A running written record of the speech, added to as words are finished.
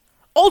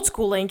Old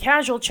School Lane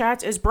Casual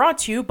Chats is brought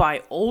to you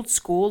by Old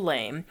School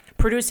Lane,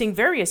 producing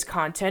various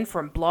content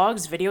from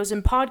blogs, videos,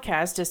 and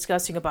podcasts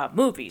discussing about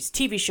movies,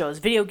 TV shows,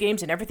 video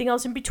games, and everything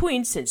else in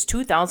between since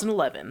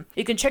 2011.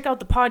 You can check out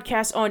the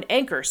podcast on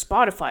Anchor,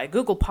 Spotify,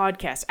 Google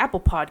Podcasts, Apple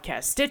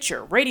Podcasts,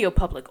 Stitcher, Radio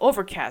Public,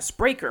 Overcast,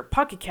 Breaker,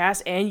 Pocket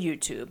Cast, and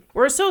YouTube.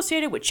 We're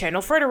associated with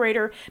Channel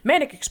Frederator,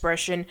 Manic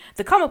Expression,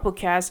 The Comic Book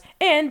Cast,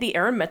 and The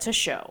Aaron Meta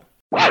Show.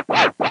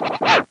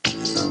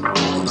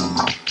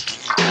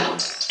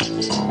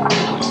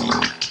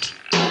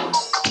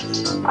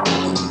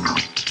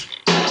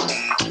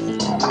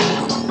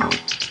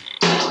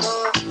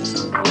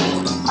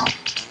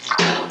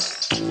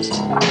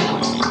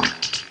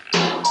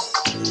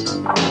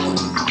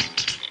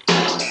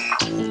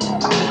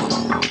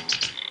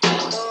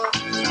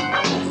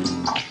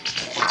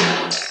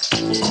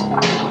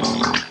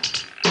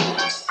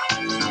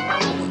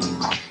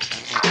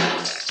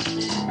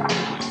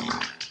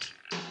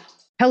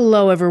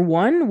 Hello,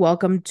 everyone.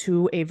 Welcome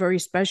to a very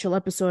special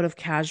episode of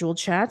Casual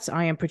Chats.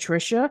 I am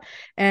Patricia,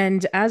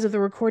 and as of the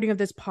recording of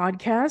this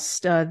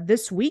podcast,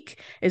 this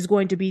week is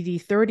going to be the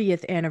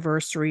 30th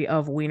anniversary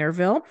of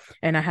Weinerville,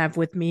 and I have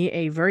with me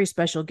a very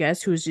special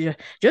guest who's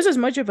just as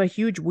much of a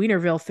huge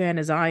Weinerville fan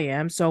as I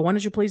am. So why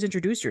don't you please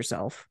introduce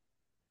yourself?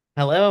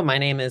 Hello, my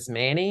name is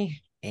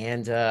Manny,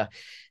 and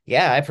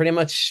yeah, I pretty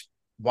much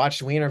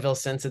watched Weinerville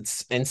since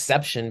its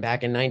inception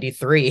back in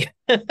 '93.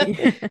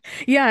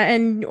 Yeah,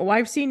 and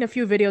I've seen a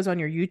few videos on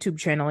your YouTube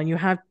channel, and you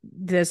have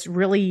this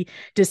really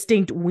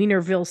distinct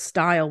Weinerville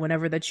style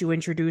whenever that you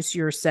introduce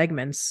your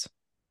segments.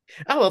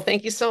 Oh, well,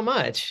 thank you so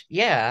much.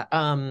 Yeah,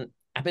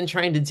 I've been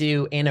trying to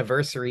do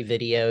anniversary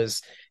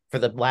videos for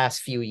the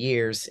last few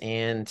years,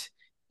 and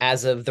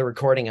as of the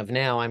recording of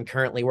now, I'm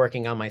currently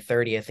working on my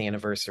 30th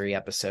anniversary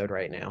episode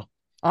right now.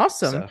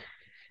 Awesome. So,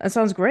 That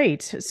sounds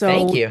great. thank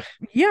So, you.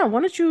 yeah,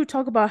 why don't you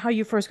talk about how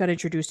you first got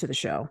introduced to the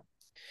show?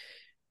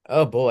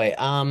 Oh boy.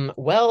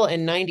 Well,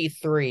 in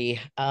 '93,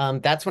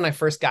 that's when I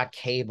first got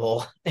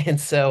cable.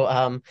 And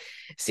so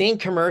seeing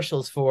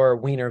commercials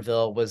for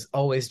Weinerville was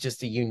always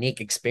just a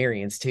unique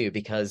experience too,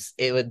 because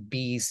it would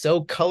be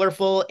so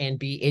colorful and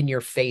be in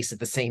your face at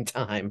the same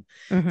time.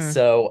 Hmm.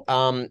 So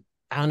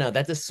I don't know,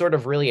 that just sort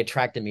of really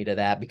attracted me to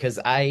that because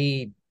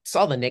I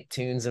saw the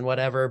Nicktoons and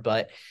whatever,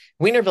 but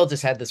Weinerville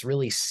just had this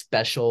really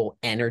special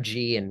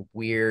energy and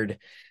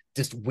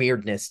just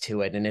weirdness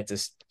to it. And it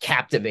just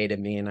captivated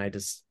me. And I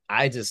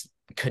just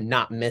could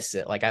not miss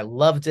it. Like I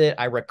loved it.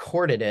 I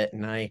recorded it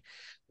and I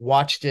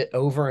watched it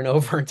over and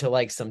over until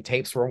like some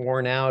tapes were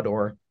worn out,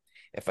 or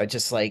if I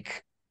just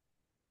like,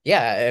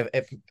 yeah,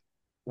 if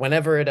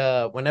whenever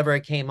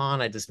it came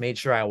on, I just made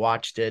sure I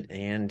watched it,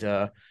 and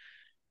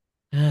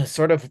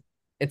sort of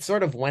it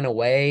sort of went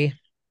away,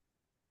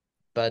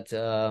 but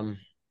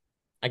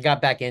I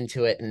got back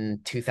into it in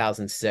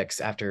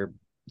 2006 after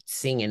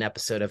seeing an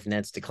episode of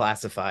Ned's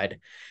Declassified,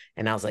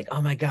 and I was like,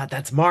 oh my god,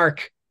 that's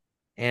Mark.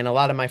 And a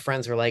lot of my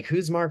friends were like,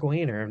 "Who's Mark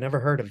Weiner? I've never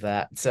heard of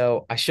that."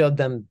 So I showed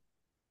them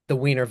the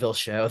Weinerville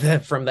show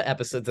from the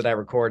episodes that I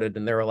recorded,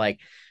 and they were like,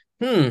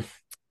 "Hmm,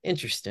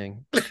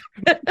 interesting."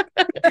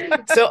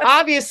 So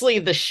obviously,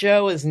 the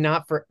show is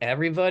not for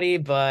everybody,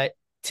 but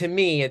to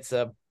me, it's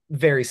a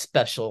very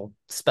special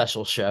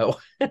show.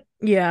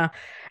 Yeah.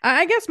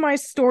 I guess my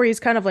story is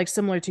kind of like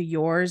similar to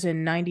yours.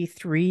 In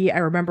 93, I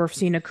remember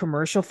seeing a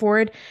commercial for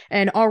it,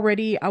 and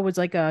already I was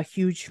like a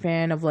huge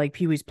fan of like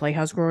Pee-wee's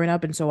Playhouse growing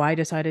up, and so I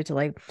decided to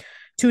like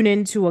tune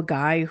into a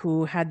guy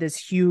who had this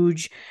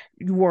huge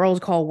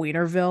world called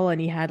Weinerville,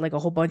 and he had like a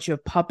whole bunch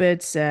of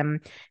puppets,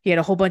 and he had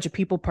a whole bunch of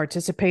people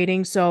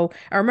participating. So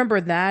I remember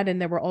that, and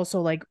there were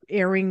also like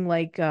airing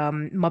like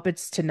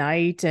Muppets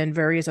Tonight and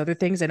various other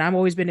things. And I've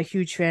always been a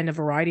huge fan of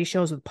variety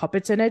shows with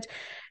puppets in it.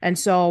 And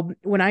so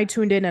when I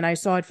tuned in and I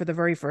saw it for the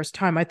very first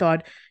time, I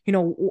thought,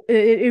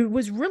 it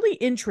was really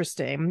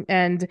interesting.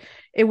 And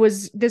it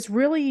was this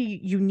really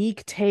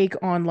unique take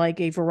on like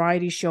a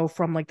variety show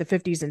from like the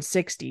 50s and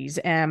 60s.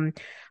 And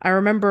I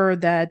remember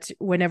that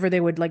whenever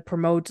they would like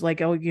promote, like,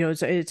 oh,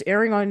 it's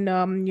airing on,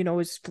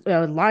 it's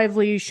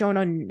lively shown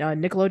on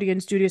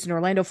Nickelodeon Studios in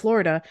Orlando,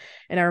 Florida.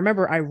 And I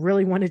remember I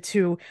really wanted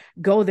to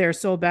go there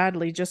so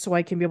badly just so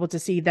I can be able to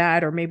see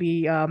that, or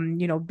maybe,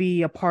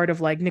 be a part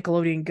of like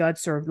Nickelodeon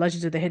Guts or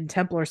Legends of the Hidden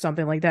Temple or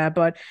something like that.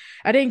 But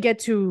I didn't get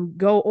to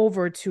go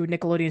over to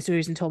Nickelodeon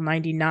Studios until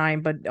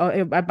 99. But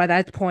by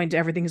that point,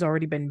 everything's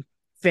already been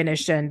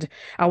finished. And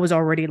I was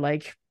already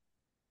like,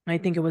 I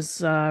think it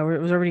was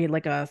already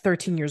like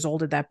 13 years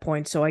old at that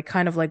point. So I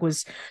kind of like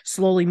was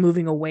slowly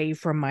moving away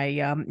from my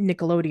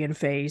Nickelodeon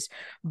phase.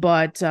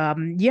 But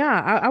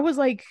yeah, I was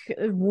like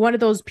one of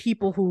those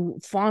people who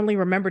fondly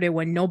remembered it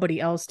when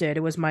nobody else did.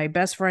 It was my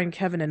best friend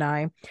Kevin and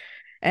I,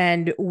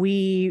 and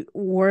we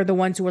were the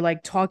ones who were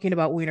like talking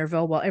about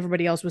Weinerville while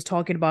everybody else was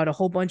talking about a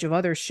whole bunch of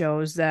other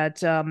shows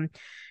that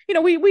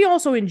we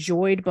also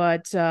enjoyed.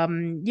 But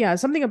yeah,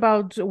 something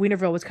about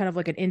Weinerville was kind of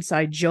like an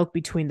inside joke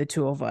between the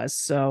two of us.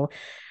 So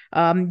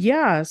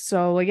yeah,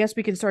 so I guess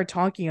we can start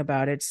talking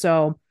about it.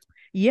 So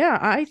Yeah,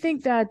 I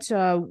think that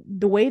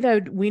the way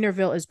that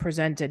Weinerville is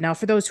presented. Now,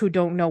 for those who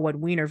don't know what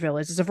Weinerville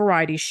is, it's a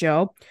variety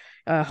show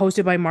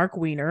hosted by Mark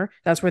Weiner.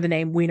 That's where the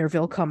name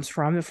Weinerville comes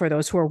from, for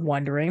those who are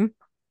wondering.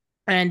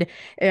 And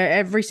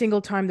every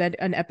single time that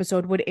an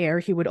episode would air,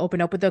 he would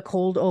open up with a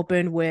cold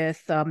open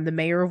with the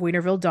mayor of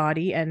Weinerville,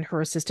 Dottie, and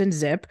her assistant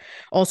Zip,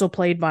 also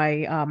played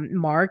by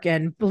Mark.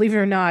 And believe it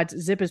or not,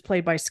 Zip is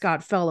played by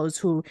Scott Fellows,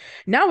 who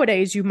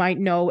nowadays you might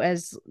know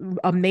as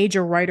a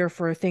major writer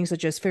for things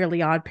such as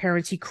Fairly Odd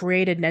Parents. He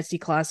created Ned's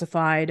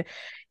Declassified.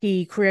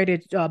 He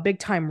created Big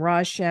Time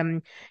Rush,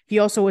 and he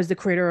also was the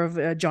creator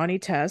of Johnny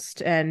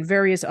Test and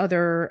various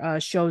other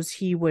shows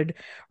he would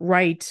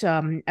write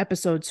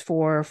episodes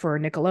for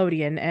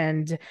Nickelodeon.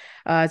 And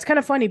it's kind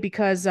of funny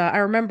because I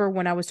remember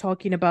when I was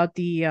talking about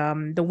the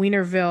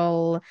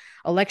Weinerville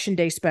Election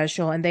Day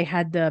special, and they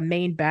had the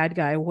main bad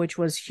guy, which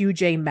was Hugh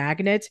J.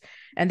 Magnet.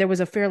 And there was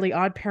a Fairly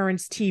Odd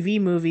Parents TV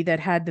movie that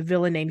had the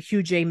villain named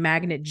Hugh J.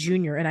 Magnet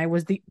Jr. And I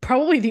was the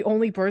probably the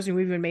only person who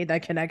even made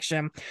that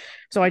connection.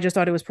 So I just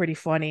thought it was pretty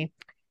funny.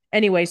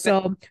 Anyway,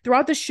 so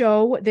throughout the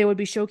show, they would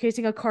be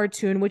showcasing a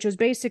cartoon, which was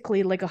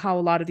basically like how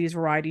a lot of these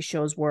variety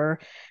shows were,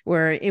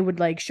 where it would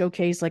like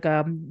showcase like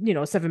a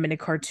 7-minute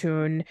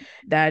cartoon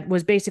that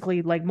was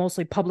basically like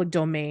mostly public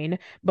domain.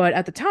 But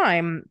at the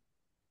time,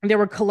 there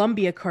were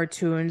Columbia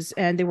cartoons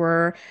and there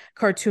were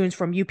cartoons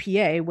from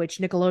UPA, which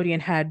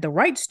Nickelodeon had the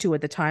rights to at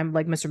the time,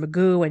 like Mr.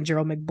 Magoo and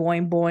Gerald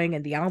McBoing Boing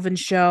and The Alvin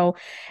Show.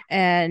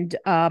 And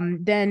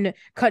then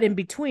cut in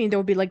between, there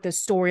would be like the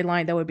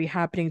storyline that would be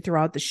happening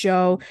throughout the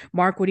show.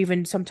 Mark would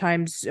even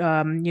sometimes,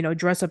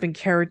 dress up in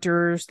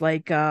characters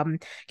like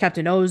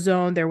Captain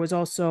Ozone. There was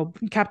also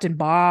Captain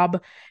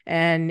Bob.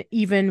 And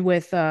even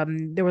with,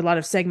 there were a lot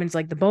of segments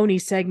like the Boney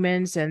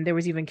segments, and there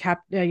was even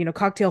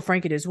Cocktail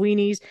Frank and his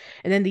Weenies.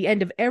 And then the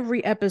end of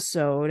every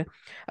episode,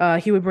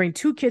 he would bring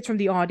two kids from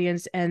the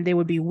audience and they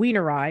would be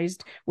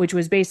wienerized, which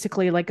was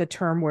basically like a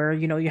term where,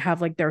 you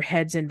have like their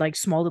heads in like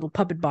small little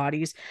puppet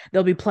bodies.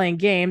 They'll be playing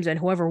games and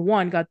whoever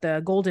won got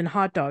the golden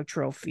hot dog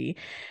trophy.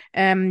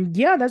 And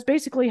yeah, that's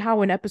basically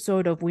how an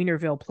episode of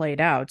Weinerville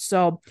played out.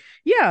 So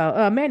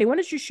yeah, Manny, why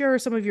don't you share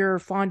some of your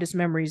fondest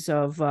memories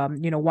of,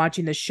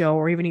 watching the show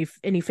or even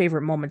any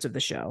favorite moments of the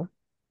show?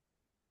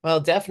 Well,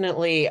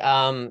 definitely.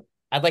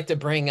 I'd like to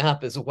bring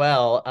up as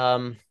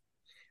well.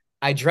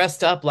 I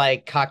dressed up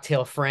like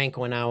Cocktail Frank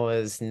when I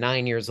was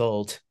 9 years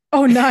old.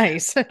 Oh,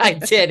 nice. I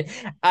did.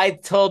 I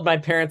told my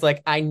parents,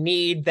 like, I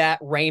need that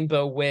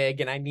rainbow wig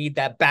and I need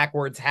that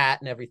backwards hat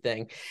and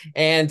everything.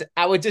 And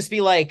I would just be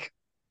like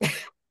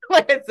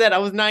I said, I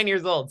was 9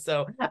 years old.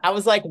 So I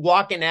was like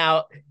walking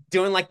out,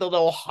 doing like the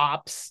little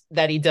hops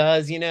that he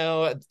does, in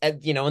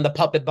the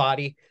puppet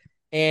body.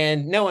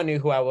 And no one knew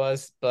who I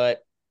was,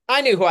 but I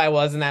knew who I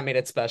was, and that made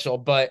it special.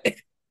 But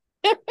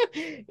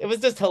it was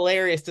just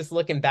hilarious just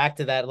looking back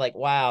to that. Like,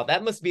 wow,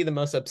 that must be the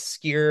most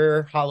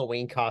obscure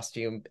Halloween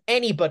costume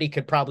anybody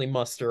could probably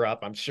muster up,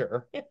 I'm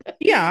sure.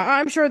 Yeah,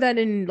 I'm sure that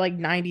in like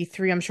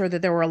 93, I'm sure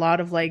that there were a lot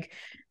of like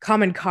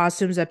common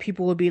costumes that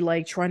people would be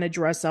like trying to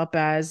dress up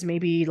as,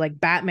 maybe like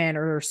Batman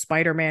or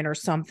Spider-Man or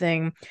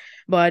something.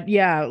 But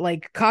yeah,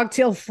 like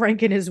Cocktail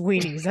Frank and his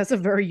weenies, that's a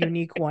very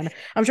unique one.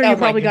 I'm sure you Oh my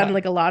probably gotten God.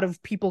 like a lot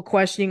of people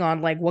questioning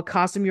on like what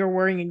costume you're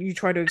wearing and you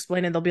try to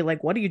explain and they'll be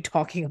like, "What are you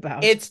talking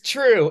about?" It's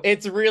true.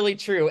 It's really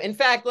true. In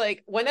fact,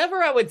 like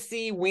whenever I would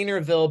see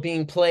Weinerville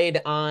being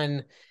played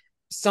on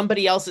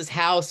somebody else's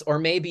house or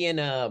maybe in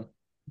a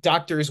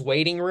doctor's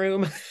waiting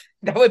room,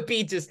 that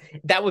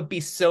would be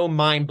so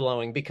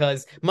mind-blowing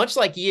because much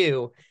like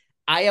you,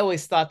 I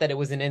always thought that it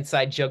was an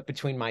inside joke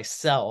between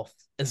myself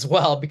as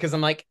well because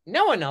I'm like,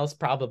 no one else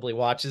probably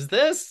watches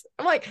this.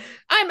 I'm like,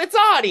 I'm its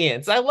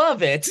audience. I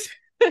love it.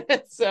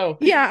 So,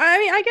 Yeah, I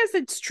mean, I guess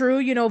it's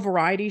true,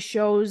 variety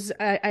shows.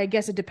 I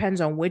guess it depends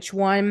on which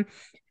one.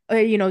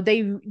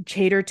 They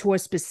cater to a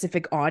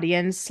specific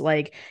audience.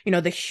 Like,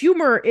 the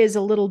humor is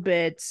a little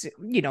bit,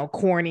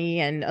 corny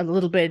and a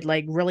little bit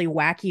like really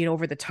wacky and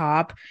over the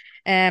top.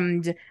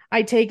 And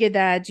I take it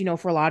that,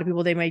 for a lot of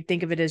people, they might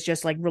think of it as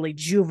just like really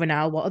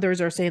juvenile, while others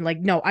are saying,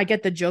 like, no, I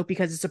get the joke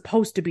because it's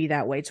supposed to be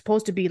that way. It's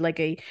supposed to be like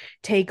a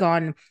take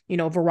on,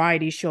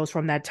 variety shows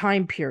from that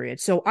time period.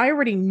 So I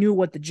already knew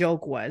what the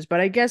joke was, but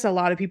I guess a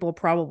lot of people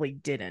probably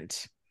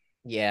didn't.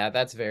 yeah,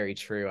 that's very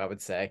true, I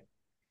would say.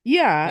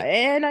 Yeah,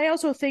 and I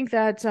also think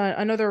that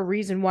another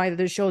reason why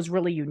the show is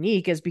really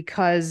unique is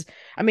because,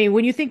 I mean,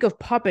 when you think of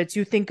puppets,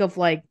 you think of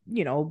like,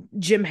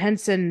 Jim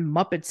Henson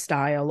Muppet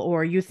style,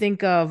 or you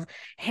think of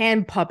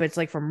hand puppets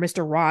like from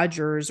Mr.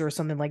 Rogers or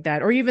something like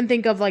that, or even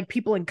think of like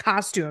people in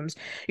costumes.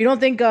 You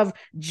don't think of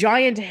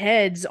giant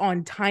heads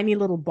on tiny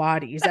little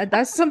bodies.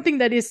 That's something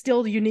that is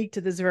still unique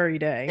to this very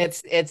day.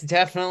 It's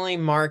definitely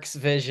Mark's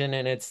vision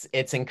and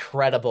it's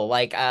incredible.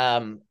 Like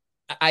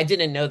I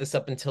didn't know this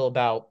up until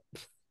about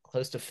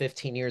close to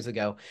 15 years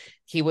ago.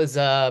 He was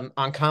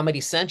on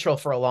Comedy Central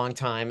for a long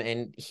time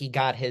and he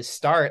got his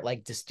start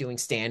like just doing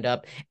stand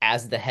up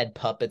as the head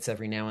puppets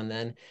every now and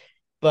then.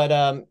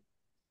 But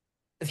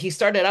he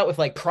started out with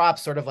like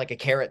props, sort of like a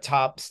carrot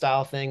top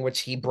style thing,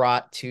 which he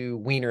brought to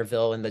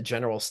Weinerville in the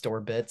general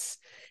store bits.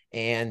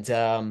 And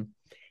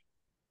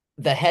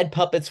the head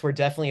puppets were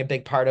definitely a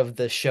big part of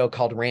the show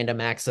called Random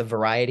Acts of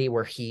Variety,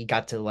 where he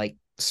got to like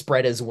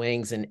spread his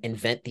wings and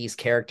invent these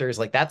characters.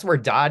 Like that's where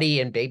Dottie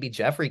and Baby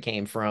Jeffrey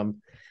came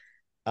from,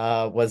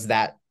 was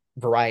that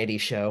variety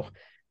show.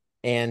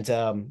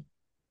 And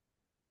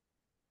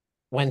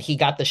when he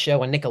got the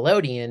show on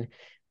Nickelodeon,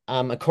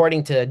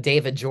 according to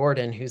David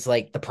Jordan, who's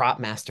like the prop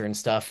master and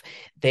stuff,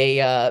 they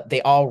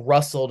all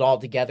rustled all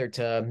together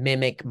to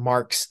mimic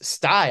Mark's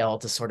style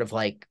to sort of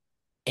like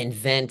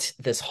invent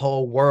this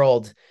whole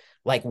world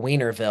like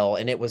Weinerville.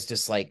 And it was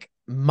just like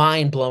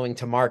mind blowing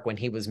to Mark when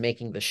he was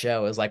making the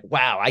show. It was like,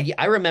 wow,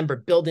 I remember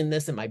building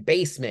this in my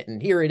basement,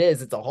 and here it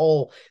is. It's a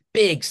whole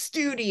big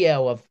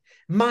studio of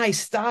my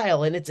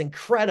style, and it's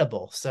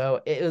incredible.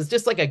 So it was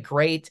just like a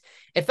great,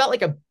 it felt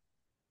like a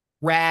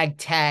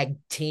ragtag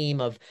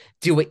team of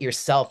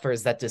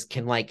do-it-yourselfers that just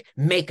can like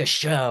make a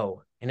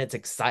show, and it's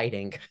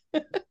exciting.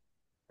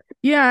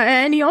 Yeah,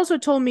 and he also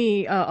told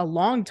me a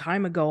long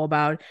time ago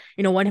about,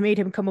 what made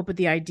him come up with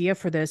the idea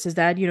for this is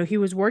that, he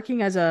was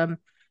working as a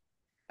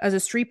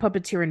street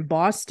puppeteer in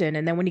Boston.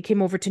 And then when he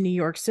came over to New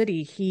York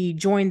City, he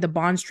joined the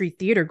Bond Street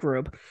Theater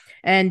Group.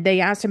 And they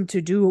asked him to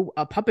do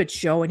a puppet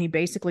show, and he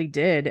basically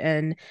did.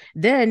 And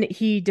then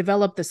he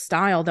developed the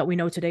style that we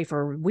know today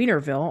for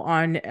Weinerville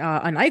on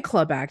a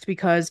nightclub act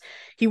because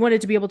he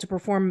wanted to be able to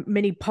perform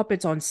many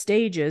puppets on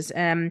stages.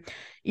 And,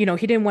 he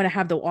didn't want to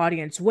have the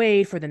audience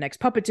wait for the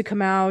next puppet to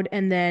come out.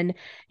 And then,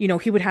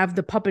 he would have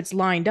the puppets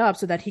lined up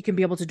so that he can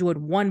be able to do it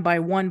one by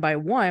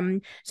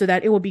one so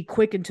that it will be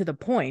quick and to the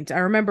point. I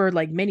remember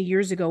like many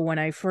years ago when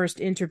I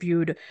first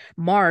interviewed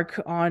Mark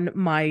on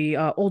my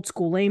old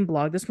school lane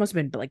blog. This must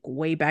have been like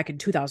way back in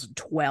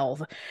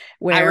 2012, I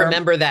where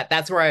remember that.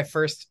 That's where I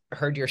first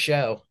heard your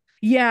show.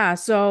 yeah,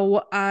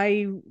 so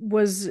I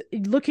was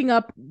looking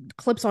up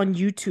clips on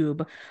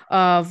YouTube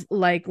of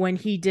like when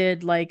he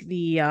did like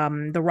the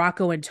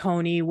Rocco and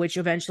Tony, which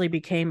eventually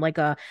became like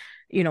a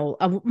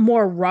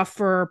more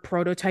rougher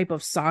prototype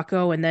of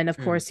Sacco. And then of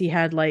Mm. course he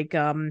had like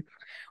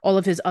all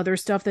of his other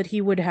stuff that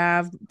he would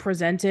have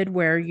presented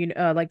where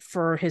like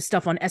for his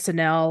stuff on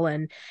SNL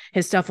and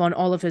his stuff on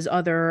all of his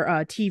other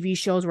TV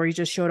shows where he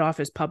just showed off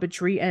his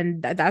puppetry.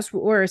 And that's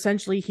where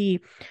essentially he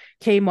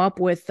came up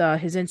with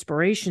his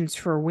inspirations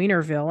for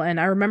Weinerville. And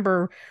I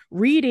remember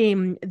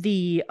reading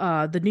the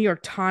New York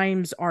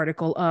Times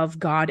article of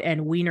God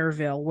and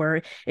Weinerville,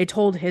 where it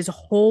told his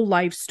whole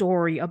life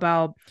story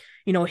about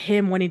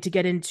him wanting to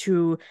get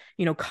into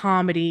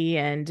comedy,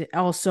 and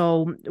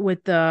also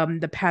with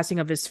the passing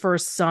of his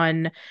first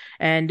son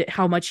and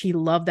how much he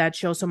loved that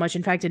show so much.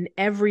 In fact, in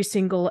every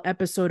single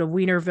episode of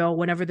Weinerville,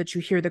 whenever that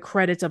you hear the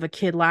credits of a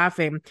kid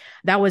laughing,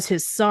 that was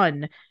his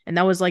son. And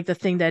that was like the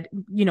thing that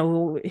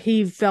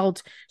he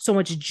felt so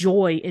much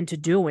joy into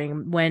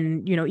doing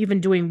when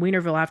even doing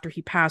Weinerville after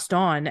he passed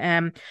on.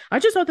 And I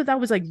just thought that that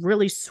was like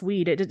really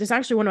sweet. It's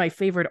actually one of my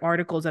favorite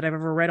articles that I've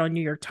ever read on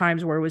New York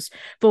Times, where it was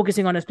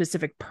focusing on a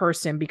specific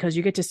person, because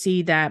you get to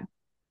see that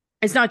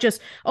it's not just,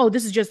 oh,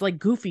 this is just like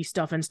goofy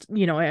stuff and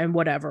and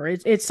whatever.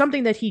 It's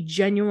something that he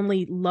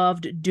genuinely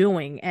loved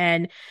doing.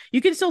 And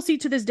you can still see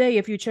to this day,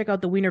 if you check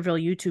out the Weinerville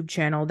YouTube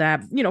channel,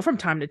 that from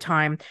time to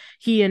time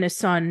he and his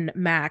son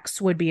Max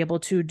would be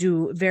able to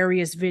do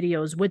various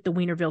videos with the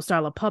Weinerville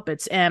style of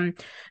puppets, and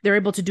they're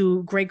able to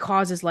do great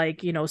causes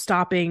like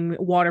stopping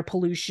water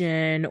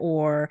pollution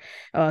or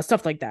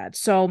stuff like that.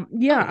 So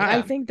yeah, Oh I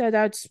yeah. think that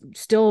that's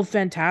still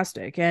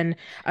fantastic. And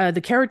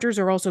the characters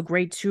are also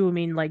great too. I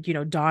mean, like,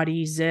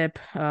 Dottie, Zip,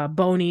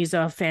 Boney's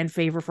a fan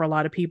favorite for a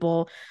lot of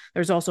people.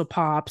 There's also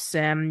Pops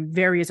and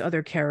various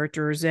other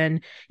characters. And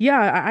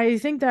yeah, I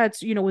think that,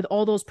 with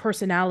all those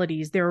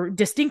personalities, they're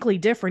distinctly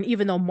different,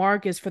 even though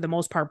Mark is for the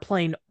most part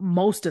playing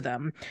most of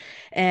them.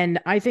 And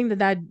I think that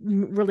that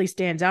really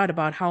stands out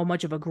about how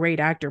much of a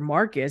great actor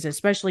Mark is,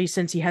 especially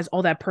since he has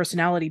all that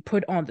personality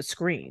put on the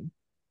screen.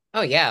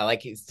 Oh yeah,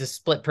 like it's just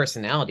split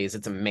personalities.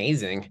 It's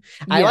amazing.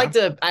 Yeah.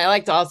 I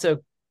like to also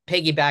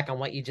piggyback on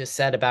what you just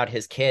said about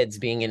his kids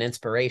being an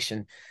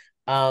inspiration.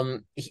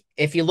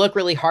 If you look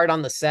really hard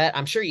on the set,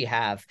 I'm sure you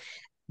have.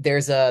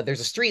 There's a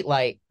street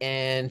light,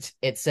 and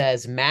it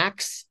says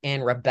Max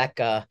and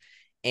Rebecca,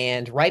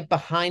 and right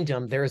behind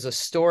him there's a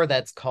store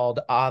that's called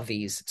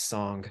Avi's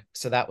Song.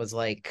 So that was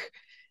like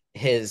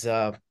his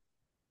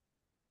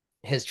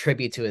his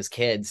tribute to his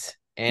kids.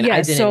 And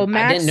Yeah, so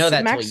I didn't know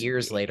that till Max,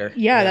 years later.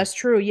 yeah, Yeah. that's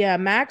true. Yeah,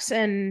 Max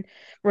and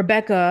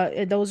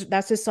Rebecca,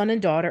 that's his son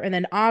and daughter, and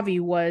then Avi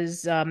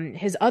was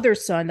his other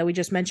son that we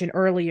just mentioned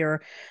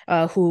earlier,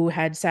 who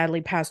had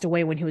sadly passed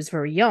away when he was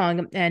very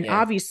young. And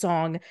Yeah. Avi's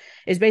song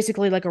is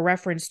basically like a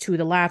reference to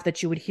the laugh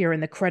that you would hear in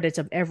the credits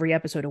of every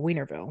episode of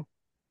Weinerville.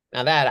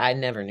 Now that I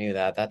never knew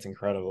that. That's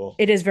incredible.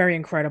 It is very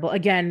incredible.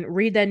 Again,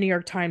 read that New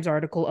York Times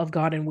article of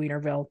God in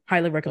Weinerville.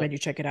 Highly Oh, recommend you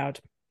check it out.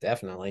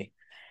 definitely.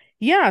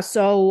 Yeah,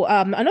 so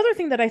another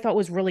thing that I thought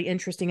was really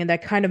interesting and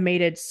that kind of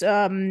made it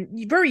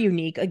very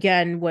unique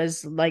again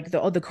was like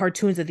the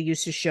cartoons that they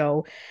used to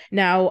show.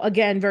 Now,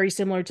 again, very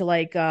similar to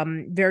like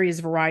various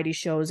variety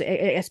shows,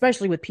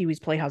 especially with Pee-wee's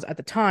Playhouse at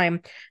the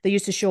time, they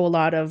used to show a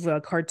lot of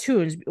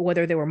cartoons,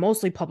 whether they were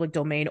mostly public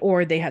domain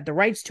or they had the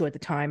rights to at the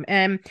time.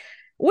 And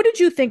what did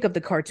you think of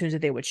the cartoons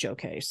that they would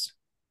showcase?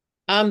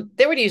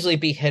 There would usually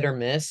be hit or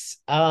miss.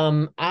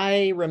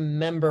 I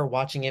remember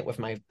watching it with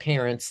my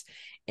parents,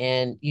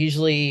 and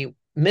usually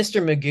Mr.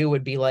 Magoo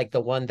would be like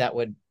the one that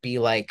would be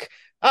like,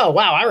 "Oh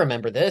wow, I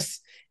remember this."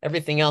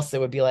 Everything else, they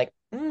would be like,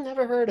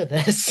 "Never heard of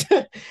this."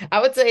 I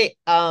would say,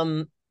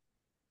 a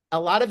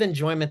lot of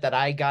enjoyment that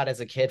I got as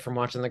a kid from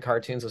watching the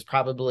cartoons was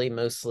probably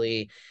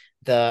mostly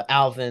the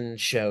Alvin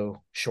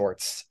show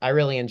shorts. I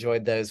really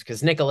enjoyed those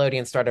because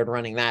Nickelodeon started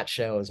running that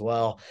show as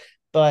well.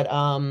 But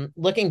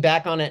looking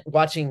back on it,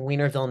 watching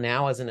Weinerville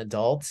now as an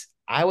adult,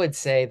 I would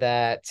say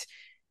that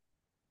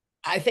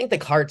I think the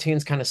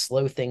cartoons kind of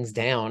slow things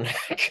down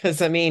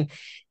because I mean,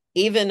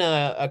 even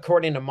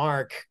according to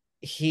Mark,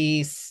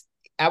 he's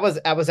I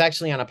was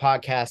actually on a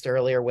podcast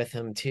earlier with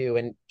him too,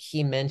 and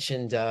he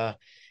mentioned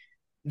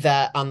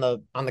that on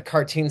the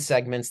cartoon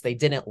segments they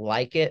didn't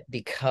like it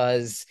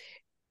because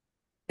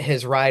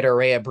his writer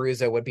Ray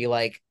Abruzzo would be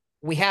like,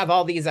 "We have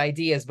all these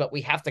ideas, but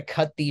we have to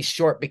cut these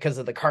short because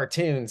of the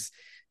cartoons."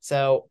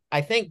 So I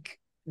think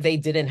they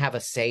didn't have a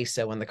say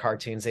so in the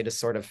cartoons. They just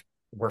sort of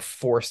were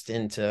forced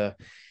into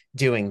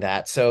doing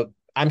that. So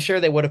I'm sure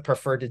they would have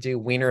preferred to do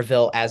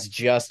Weinerville as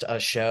just a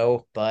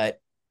show, but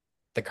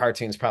the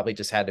cartoons probably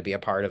just had to be a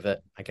part of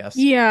it, I guess.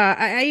 Yeah,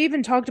 I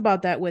even talked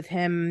about that with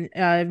him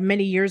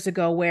many years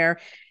ago, where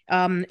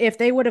if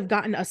they would have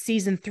gotten a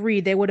season three,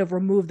 they would have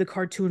removed the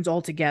cartoons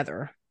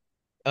altogether.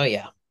 Oh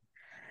yeah.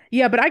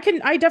 Yeah, but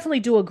I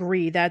definitely do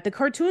agree that the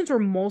cartoons were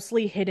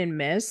mostly hit and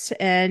miss,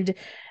 and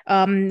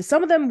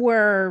some of them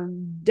were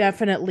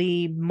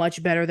definitely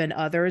much better than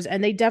others,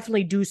 and they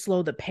definitely do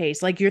slow the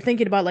pace. Like you're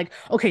thinking about like,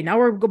 okay, now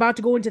we're about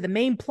to go into the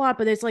main plot,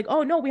 but it's like,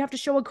 oh no, we have to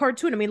show a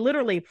cartoon. I mean,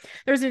 literally,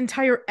 there's an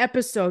entire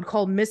episode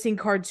called Missing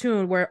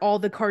Cartoon where all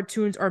the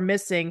cartoons are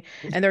missing,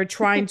 and they're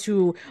trying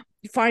to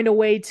find a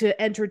way to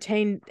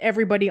entertain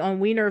everybody on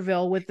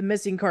Weinerville with the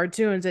missing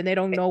cartoons, and they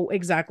don't know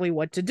exactly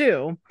what to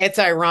do. It's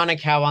ironic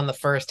how on the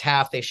first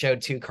half they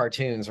showed two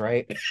cartoons,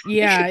 right?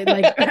 Yeah,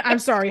 like I'm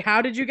sorry,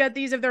 how did you get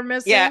these if they're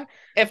Yeah, missing?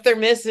 if they're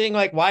missing,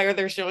 like, why are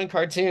they showing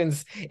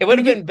cartoons? It would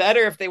And have you been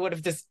better if they would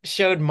have just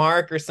showed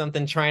Mark or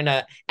something trying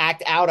to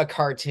act out a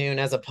cartoon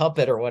as a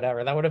puppet or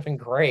whatever. That would have been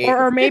great.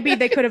 or maybe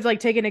they could have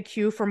like taken a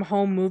cue from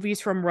home movies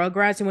from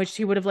Rugrats in which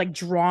he would have like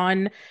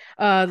drawn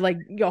like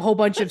a whole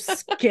bunch of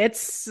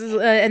skits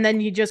and then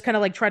you just kind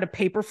of like try to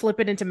paper flip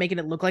it into making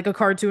it look like a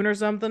cartoon or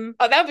something.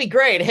 Oh, that'd be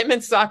great. Him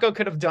and Sako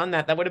could have done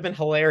that. That would have been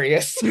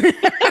hilarious.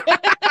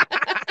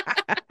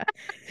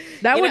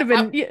 That You would know,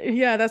 have been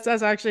yeah, that's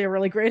actually a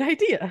really great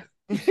idea.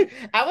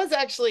 I was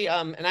actually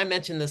and I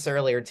mentioned this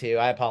earlier too.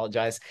 I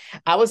apologize.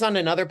 I was on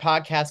another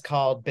podcast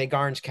called Big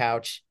Orange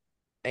Couch,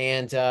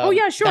 and Oh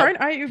yeah, sure.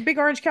 that I Big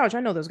Orange Couch. I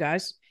know those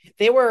guys.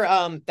 they were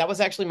that was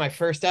actually my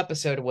first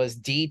episode was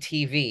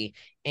DTV,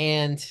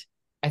 and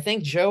I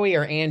think Joey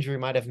or Andrew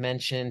might have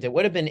mentioned it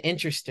would have been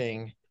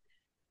interesting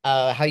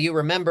how you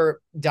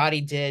remember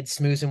Dottie did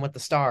Smoozing with the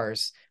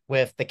Stars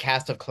with the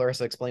cast of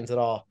Clarissa Explains It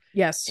All.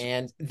 Yes.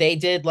 And they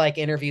did like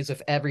interviews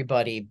with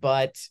everybody,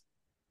 but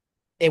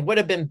it would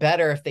have been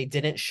better if they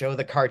didn't show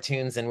the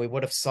cartoons and we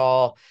would have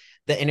saw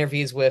the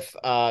interviews with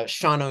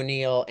Sean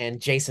O'Neill and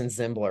Jason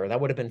Zimbler.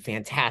 That would have been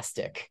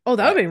fantastic. Oh,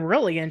 that would But be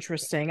really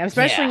interesting,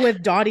 especially yeah.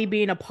 with Dottie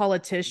being a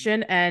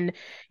politician and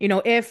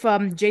if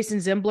Jason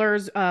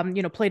Zimbler's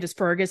played as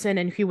Ferguson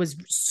and he was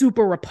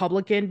super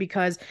Republican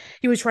because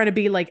he was trying to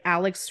be like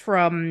Alex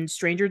from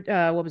Stranger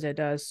what was it?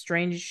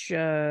 Strange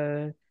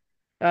what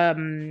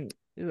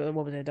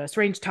was it?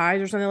 Strange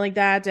Ties or something like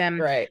that. And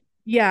Right.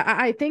 yeah,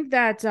 I think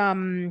that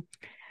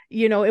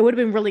it would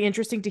have been really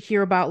interesting to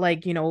hear about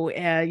like,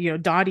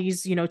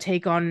 Dottie's,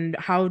 take on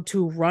how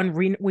to run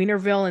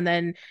Weinerville and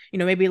then,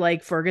 maybe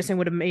like Ferguson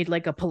would have made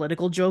like a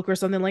political joke or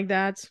something like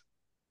that.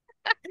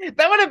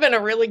 That would have been a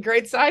really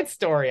great side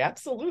story.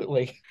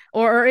 Absolutely.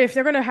 Or if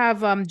they're going to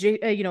have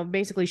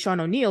basically Sean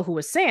O'Neill who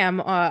was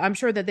Sam, I'm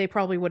sure that they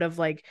probably would have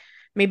like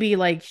maybe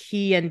like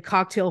he and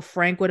Cocktail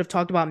Frank would have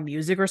talked about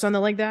music or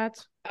something like that.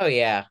 Oh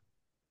yeah.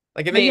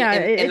 Like I But mean, yeah,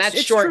 in it's that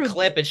it's short true.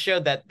 clip, it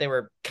showed that they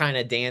were kind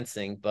of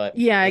dancing, but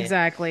Yeah,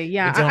 exactly. we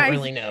Yeah, don't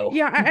really know.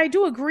 I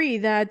do agree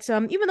that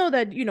even though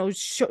that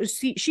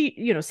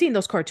seeing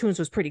those cartoons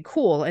was pretty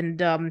cool,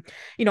 and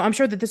I'm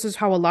sure that this is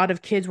how a lot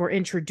of kids were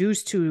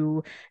introduced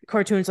to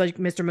cartoons like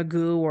Mr.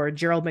 Magoo or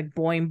Gerald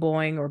McBoing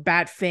Boing or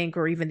Bat Fink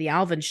or even the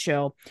Alvin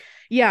Show.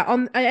 Yeah,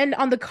 on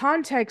the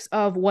context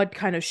of what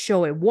kind of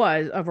show it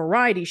was, a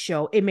variety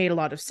show, it made a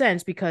lot of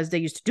sense because they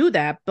used to do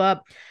that,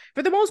 but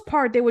for the most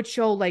part, they would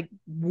show like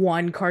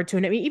one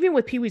cartoon. I mean, even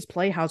with Pee Wee's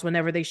Playhouse,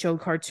 whenever they showed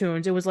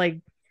cartoons, it was like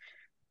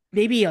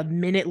maybe a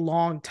minute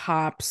long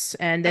tops.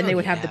 And then Oh they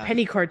would have the yeah.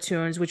 penny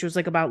cartoons, which was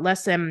like about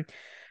less than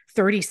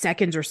 30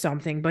 seconds or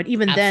something. But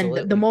even then,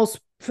 Absolutely.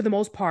 for the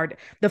most part,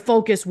 the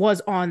focus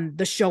was on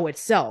the show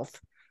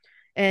itself.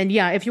 And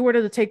yeah, if you were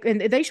to take, and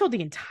they showed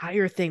the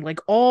entire thing, like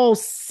all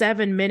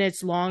 7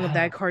 minutes long of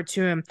that Oh,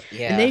 cartoon,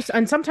 yeah.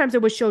 and sometimes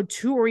it would show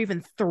two or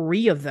even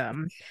three of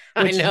them,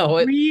 I know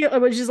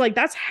it. which is like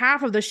that's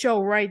half of the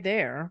show right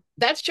there.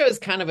 That shows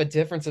kind of a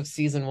difference of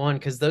season one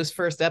because those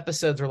first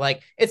episodes were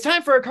like, it's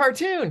time for a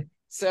cartoon.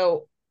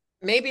 So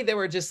maybe they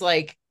were just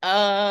like,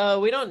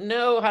 we don't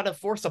know how to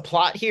force a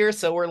plot here.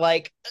 So we're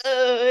like,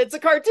 it's a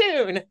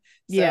cartoon.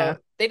 Yeah. So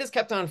they just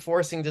kept on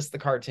forcing just the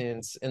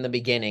cartoons in the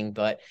beginning.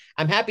 But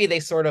I'm happy they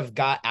sort of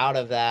got out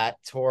of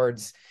that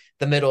towards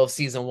the middle of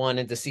season one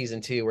into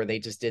season two, where they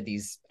just did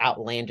these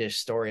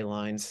outlandish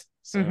storylines.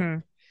 So, Mm-hmm.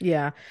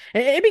 Yeah.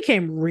 It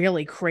became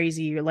really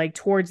crazy like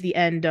towards the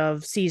end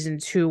of season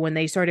two when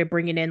they started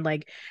bringing in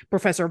like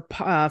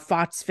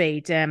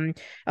Fotzfate and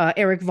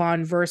Eric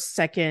von Verst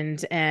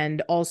second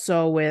and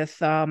also with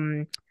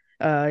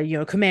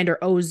Commander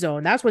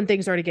Ozone. That's when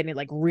things started getting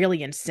like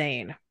really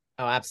insane.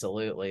 oh,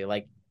 absolutely.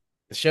 Like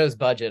the show's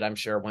budget, I'm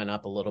sure, went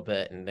up a little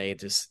bit, and they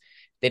just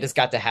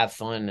got to have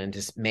fun and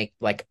just make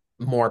like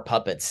more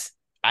puppets.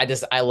 I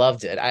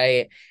loved it.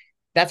 I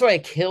That's why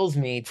it kills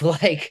me to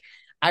like.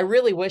 I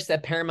really wish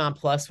that Paramount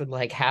Plus would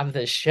like have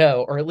this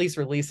show or at least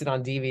release it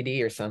on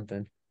DVD or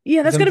something.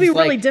 Yeah, Because that's I'm going to be just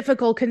really like,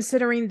 difficult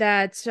considering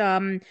that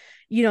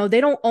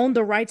they don't own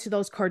the rights to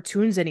those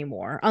cartoons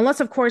anymore. Unless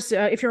of course,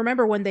 if you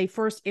remember when they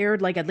first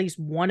aired like at least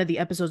one of the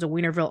episodes of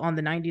Weinerville on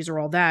the 90s or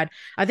all that,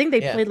 I think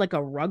they yeah. played like a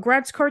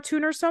Rugrats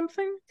cartoon or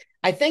something.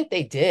 I think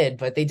they did,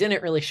 but they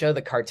didn't really show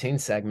the cartoon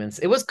segments.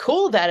 It was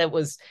cool that it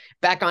was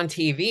back on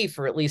TV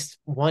for at least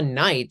one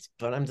night,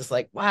 but I'm just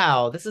like,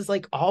 wow, this is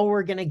like all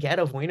we're gonna get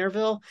of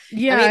Weinerville. I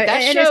Yeah, mean, that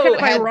and it's kind show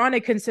of had,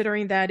 ironic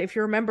considering that if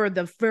you remember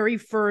the very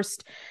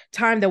first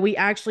time that we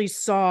actually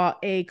saw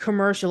a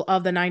commercial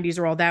of the 90s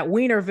or all that,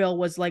 Weinerville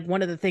was like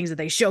one of the things that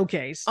they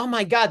showcased. oh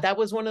my God, that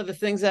was one of the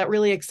things that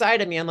really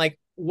excited me. I'm like,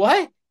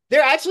 what?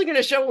 They're actually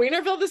gonna show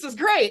Weinerville? This is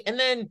great. And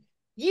then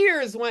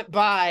years went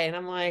by, and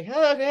I'm like,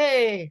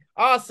 okay,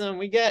 awesome.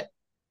 We get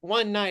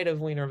one night of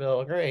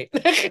Weinerville. Great.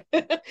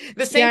 The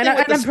Yeah, same thing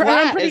with the and I'm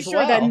Splat pretty as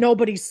sure that well.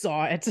 nobody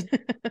saw it.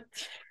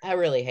 I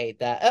really hate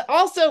that.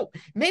 Also,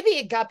 maybe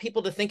it got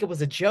people to think it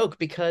was a joke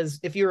because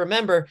if you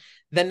remember,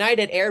 the night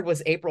it aired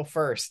was April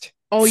 1st.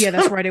 Oh yeah,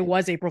 that's So right. It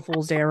was April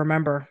Fool's Day. I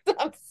remember.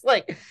 I was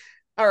like,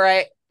 all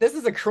right, this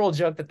is a cruel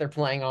joke that they're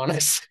playing on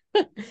us.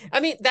 I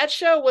mean, that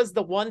show was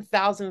the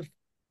 1000th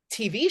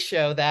TV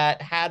show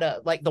that had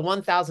a like the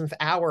 1000th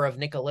hour of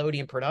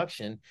Nickelodeon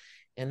production.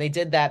 And they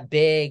did that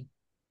big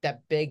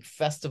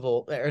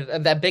festival or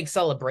that big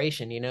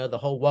celebration, the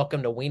whole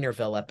Welcome to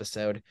Weinerville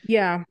episode.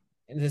 Yeah.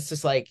 And it's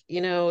just like,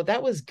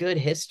 that was good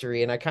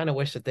history. And I kind of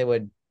wish that they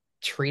would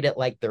treat it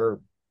like they're,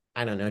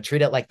 I don't know,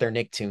 treat it like they're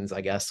Nicktoons,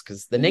 I guess.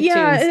 Because the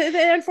Yeah,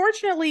 Nicktoons,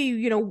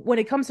 unfortunately, when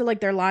it comes to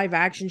like their live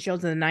action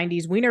shows in the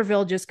 90s,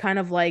 Weinerville just kind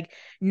of like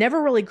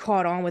never really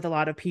caught on with a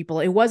lot of people.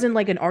 It wasn't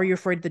like an Are You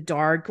Afraid of the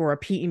Dark or a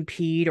Pete and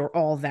Pete or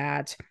all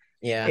that.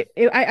 yeah,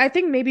 I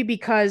think maybe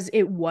because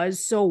it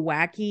was so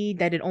wacky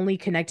that it only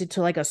connected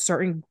to like a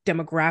certain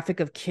demographic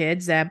of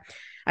kids that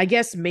I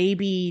guess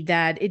maybe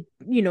that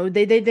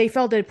they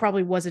felt it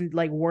probably wasn't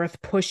like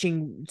worth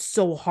pushing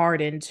so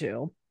hard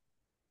into.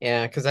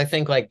 yeah. Because I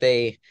think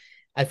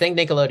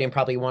Nickelodeon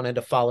probably wanted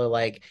to follow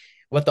like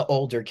what the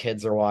older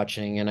kids are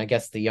watching. And I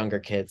guess the younger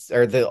kids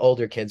or the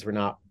older kids were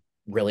not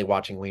really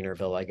watching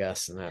Weinerville, I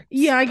guess. And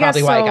Yeah, that's I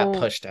guess probably why it got so.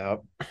 pushed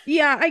out.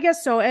 Yeah, I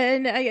guess so.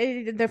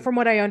 And from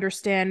what I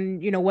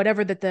understand,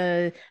 whatever that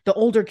the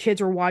older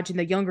kids were watching,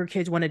 the younger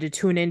kids wanted to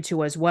tune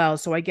into as well.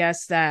 So I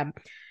guess that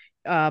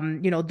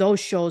those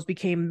shows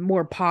became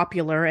more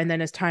popular, and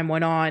then as time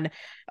went on,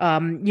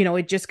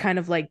 it just kind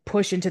of like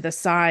pushed into the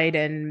side,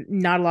 and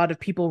not a lot of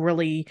people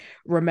really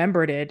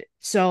remembered it.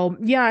 So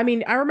yeah, I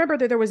mean, I remember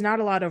that there was not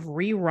a lot of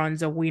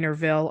reruns of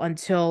Weinerville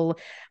until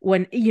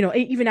when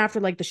even after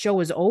like the show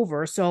was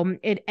over. So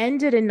it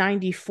ended in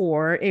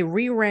 94, it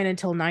reran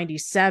until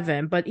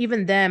 97, but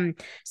even then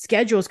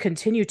schedules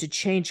continued to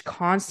change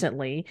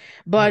constantly. Oh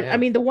But I yeah.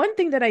 mean, the one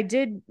thing that I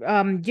did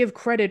give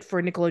credit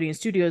for Nickelodeon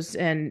Studios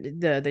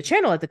and the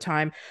channel at the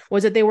time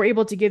was that they were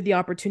able to give the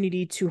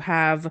opportunity to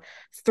have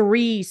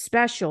three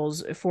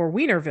specials for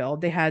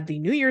Weinerville. They had the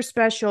New Year's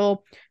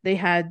special, they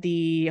had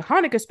the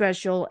Hanukkah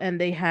special, and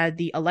they had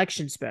the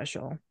election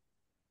special.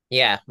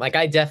 Yeah. Like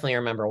I definitely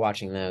remember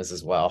watching those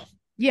as well.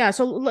 Yeah,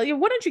 so why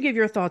don't you give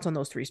your thoughts on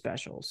those three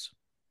specials?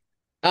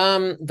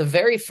 The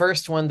very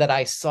first one that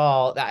I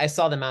saw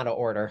them out of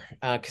order,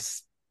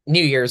 because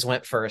New Year's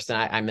went first, and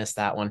I missed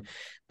that one.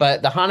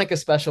 But the Hanukkah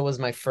special was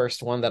my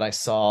first one that I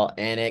saw,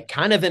 and it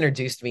kind of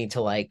introduced me to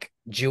like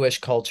Jewish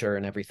culture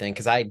and everything.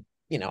 Because I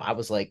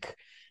was like,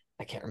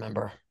 I can't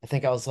remember. I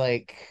think I was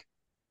like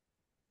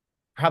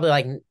probably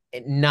like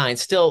nine,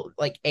 still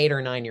like 8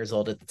 or 9 years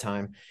old at the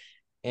time,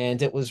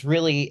 and it was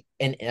really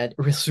it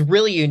was a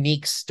really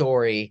unique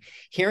story.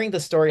 Hearing the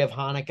story of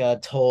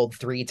Hanukkah told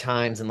three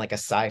times in like a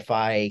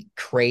sci-fi,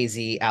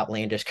 crazy,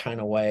 outlandish kind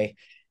of way.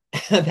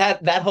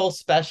 That whole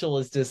special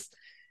is just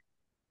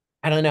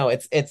I don't know.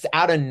 It's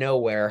out of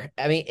nowhere.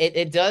 I mean,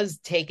 it does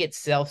take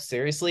itself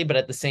seriously, but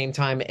at the same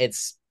time,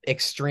 it's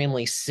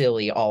extremely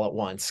silly all at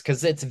once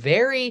because it's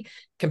very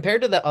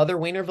compared to the other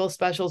Weinerville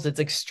specials, it's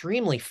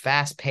extremely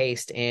fast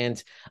paced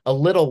and a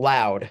little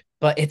loud,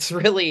 but it's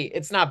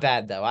not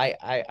bad though.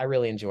 I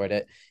really enjoyed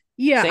it.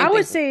 Yeah, Same I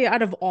would thing. say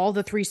out of all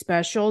the three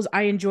specials,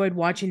 I enjoyed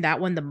watching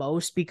that one the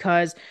most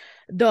because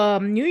the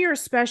New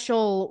Year's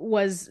special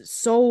was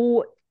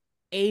so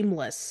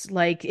aimless.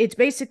 Like it's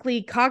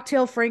basically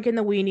Cocktail Frank and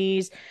the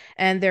Weenies,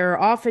 and they're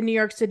off in New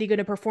York City going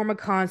to perform a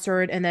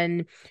concert, and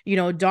then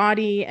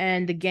Dottie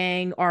and the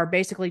gang are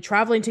basically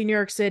traveling to New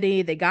York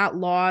City. They got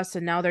lost,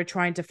 and now they're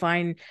trying to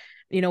find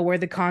where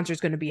the concert's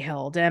going to be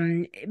held.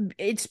 And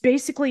it's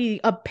basically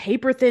a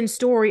paper thin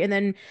story. And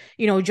then,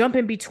 jump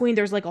in between,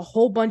 there's like a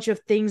whole bunch of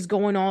things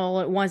going on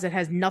all at once that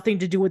has nothing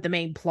to do with the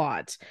main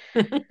plot.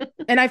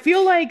 And I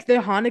feel like the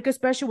Hanukkah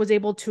special was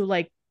able to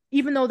like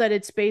even though that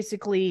it's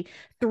basically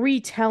three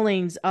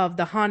tellings of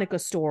the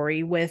Hanukkah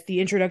story with the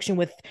introduction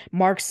with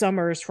Mark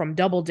Summers from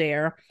Double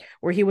Dare,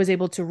 where he was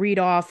able to read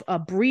off a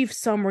brief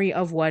summary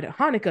of what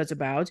Hanukkah is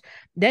about.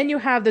 Then you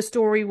have the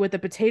story with the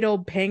potato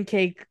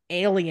pancake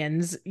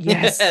aliens.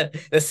 Yes.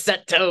 The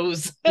set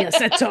toes. Yeah,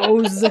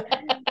 Setos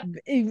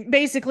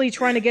basically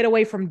trying to get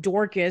away from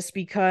Dorcas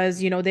because,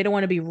 they don't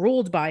want to be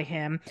ruled by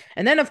him.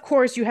 And then, of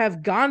course, you have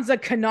Gonza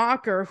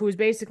Knocker, who's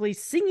basically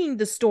singing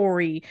the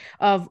story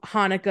of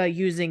Hanukkah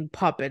using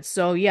puppets.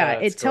 So yeah,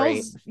 Oh, it's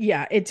great.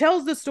 it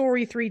tells the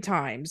story three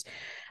times.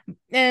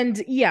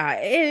 And yeah,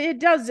 it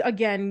does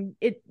again,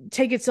 it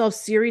take itself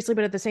seriously,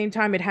 but at the same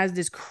time, it has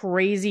this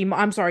crazy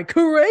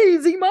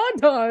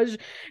montage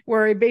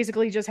where it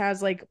basically just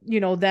has like,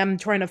 them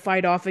trying to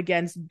fight off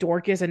against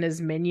Dorcas and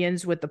his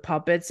minions with the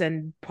puppets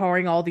and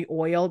pouring all the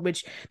oil,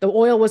 which the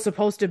oil was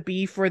supposed to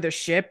be for the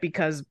ship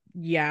because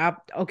yeah,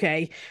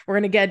 okay, we're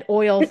gonna get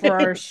oil for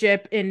our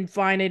ship and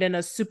find it in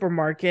a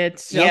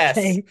supermarket. Yes.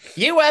 Okay,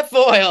 UF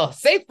oil,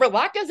 safe for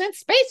latkes and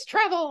space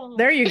travel.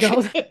 there you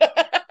go.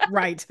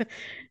 Right.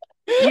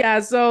 Yeah,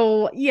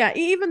 so yeah,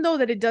 even though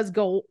that it does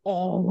go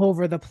all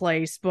over the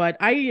place, but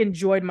I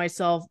enjoyed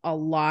myself a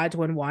lot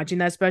when watching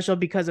that special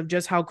because of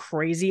just how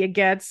crazy it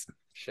gets.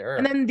 And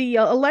Sure. then the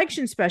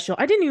election special,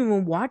 I didn't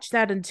even watch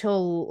that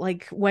until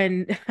like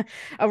when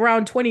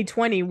around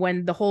 2020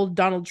 when the whole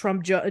Donald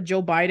Trump Joe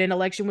Biden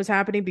election was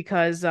happening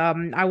because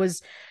I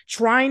was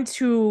trying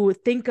to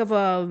think of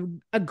a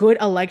good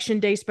election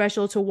day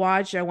special to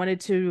watch. I wanted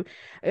to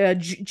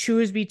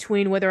choose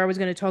between whether I was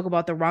going to talk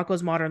about the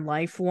Rocco's Modern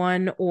Life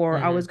one or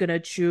I was Hmm. going to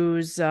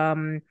choose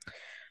what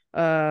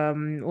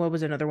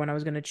was another one I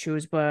was going to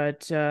choose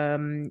but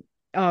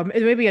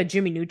maybe a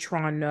Jimmy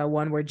Neutron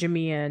one where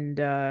Jimmy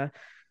and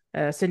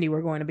Cindy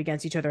were going up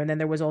against each other, and then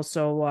there was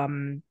also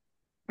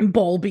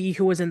Bowlby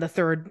who was in the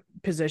third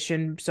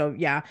position. So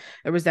yeah,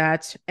 there was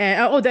that.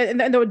 And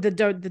and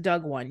the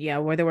Doug one, yeah,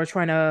 where they were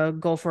trying to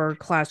go for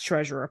class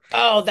treasurer.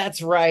 Oh,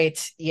 that's right.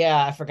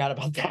 Yeah, I forgot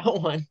about that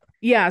one.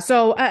 Yeah,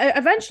 so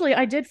eventually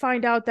I did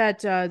find out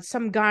that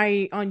some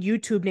guy on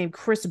YouTube named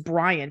Chris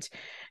Bryant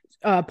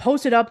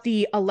posted up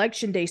the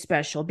election day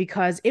special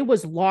because it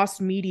was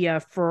lost media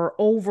for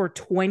over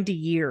 20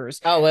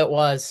 years. Oh, it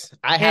was.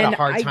 I had a And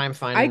hard I time I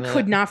finding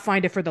could that. not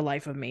find it for the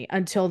life of me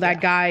until that Yeah.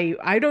 guy,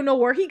 I don't know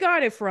where he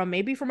got it from,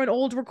 maybe from an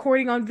old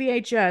recording on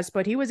VHS,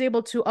 but he was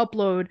able to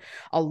upload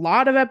a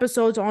lot of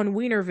episodes on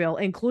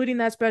Weinerville, including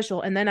that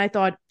special. And then I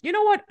thought, you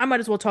know what? I might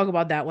as well talk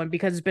about that one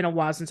because it's been a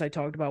while since I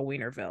talked about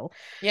Weinerville.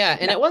 Yeah,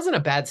 and Now, it wasn't a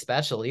bad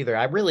special either.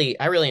 I really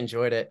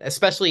enjoyed it,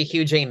 especially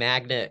Hugh J.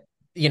 Magnet,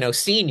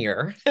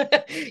 senior.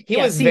 He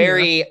yeah, was senior.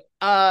 very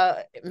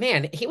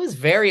man, he was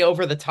very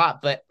over the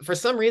top, but for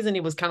some reason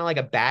he was kind of like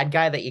a bad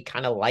guy that you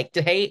kind of like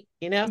to hate,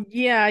 you know?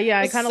 Yeah, yeah,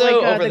 I Just kind of like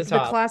so over the the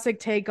top. classic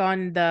take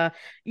on the,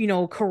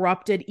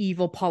 corrupted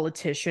evil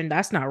politician.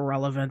 That's not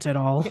relevant at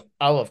all.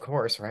 Oh, of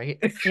course, right?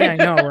 Yeah, I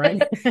know,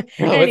 right? Oh, it's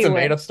a made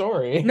Anyway, up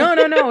story. no,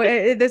 no, no.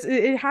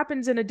 It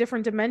happens in a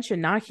different dimension,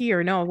 not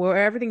here. No, where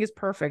everything is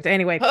perfect.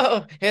 Anyway,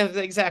 Oh, yeah,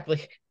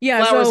 exactly.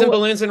 yeah. Flowers and So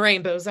balloons and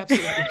rainbows,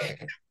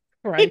 absolutely.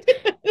 right.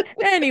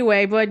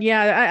 Anyway, but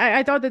yeah,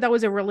 I thought that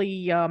was a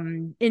really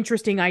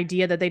interesting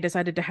idea that they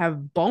decided to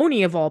have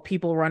Boney of all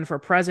people run for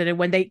president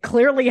when they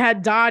clearly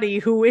had Dottie,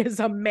 who is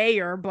a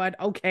mayor. But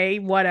okay,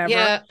 whatever.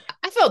 Yeah,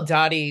 I felt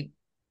Dottie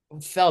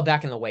fell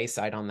back in the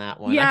wayside on that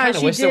one. I Yeah, kind of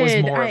she wish there was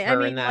did. more of I her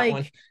in mean, that one.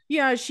 like,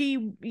 yeah, she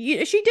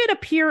did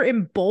appear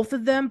in both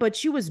of them, but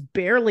she was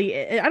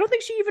barely. I don't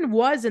think she even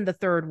was in the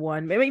third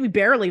one. Maybe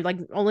barely, like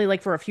only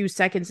like for a few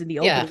seconds in the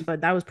Yeah. opening,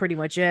 but that was pretty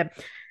much it.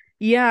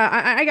 Yeah,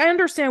 I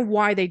understand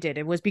why they did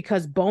it. It was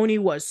because Boney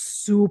was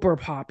super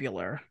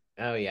popular.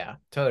 Oh yeah,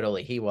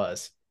 totally. He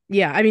was.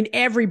 Yeah, I mean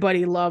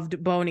everybody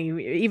loved Boney,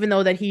 even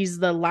though that he's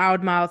the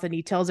loudmouth and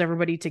he tells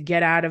everybody to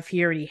get out of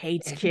here and he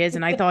hates kids.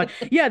 And I thought,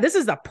 yeah, this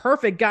is the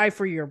perfect guy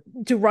for your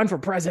to run for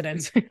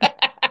president.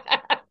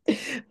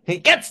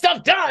 Get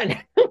stuff done.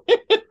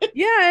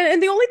 Yeah,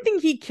 and the only thing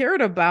he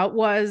cared about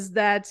was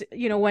that,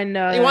 when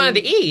He wanted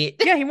to eat.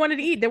 yeah, he wanted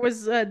to eat. There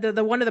was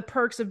the one of the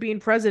perks of being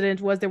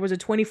president was there was a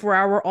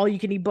 24-hour all you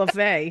can eat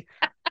buffet.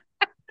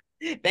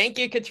 Thank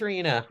you,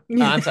 Katrina.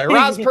 I'm sorry,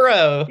 Ross Yeah,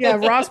 Perot. yeah,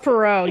 Ross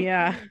Perot,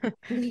 yeah.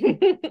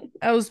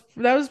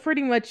 That was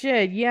pretty much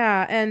it.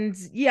 Yeah. And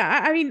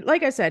yeah, I mean,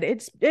 like I said,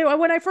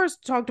 when I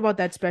first talked about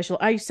that special,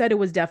 I said it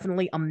was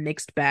definitely a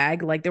mixed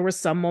bag. Like there were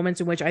some moments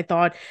in which I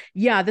thought,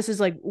 yeah, this is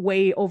like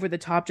way over the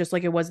top, just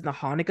like it was in the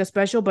Hanukkah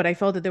special, but I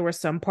felt that there were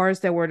some parts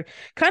that were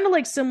kind of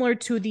like similar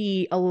to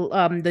the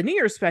New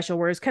Year's special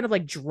where it's kind of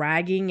like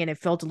dragging and it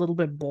felt a little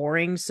bit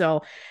boring.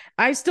 So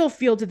I still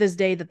feel to this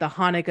day that the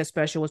Hanukkah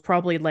special was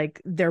probably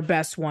like their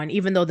best one,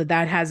 even though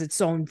that has its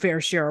own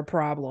fair share of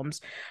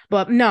problems.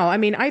 But no, I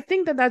mean, I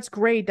think that that's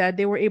great that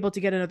they were able to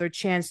get another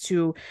chance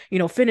to,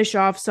 finish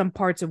off some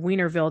parts of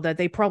Weinerville that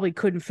they probably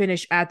couldn't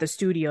finish at the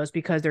studios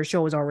because their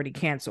show was already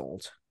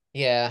canceled.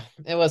 Yeah,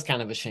 it was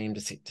kind of a shame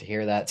to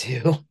hear that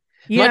too. Much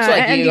Yeah,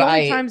 like and you, the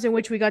only I times in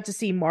which we got to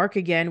see Mark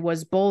again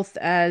was both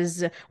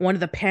as one of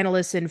the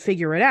panelists in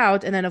Figure It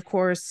Out, and then of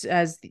course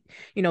as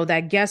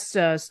that guest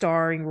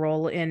starring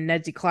role in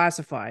Ned's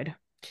Declassified.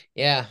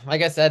 yeah,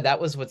 like I said, that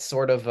was what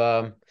sort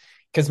of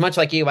because much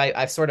like you,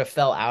 I sort of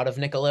fell out of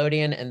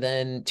Nickelodeon, and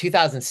then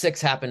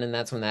 2006 happened, and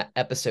that's when that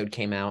episode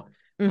came out.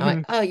 I'm like,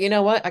 Hmm. oh, you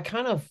know what? I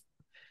kind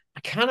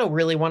of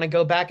really want to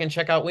go back and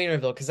check out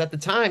Weinerville because at the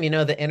time,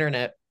 the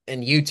internet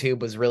and YouTube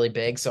was really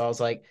big. So I was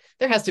like,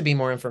 there has to be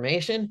more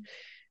information.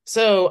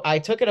 So I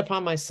took it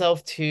upon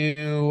myself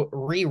to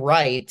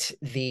rewrite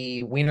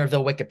the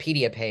Weinerville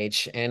Wikipedia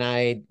page, and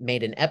I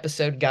made an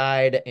episode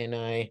guide, and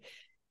I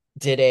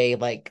did a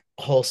like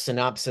whole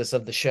synopsis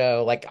of the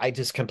show. Like I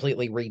just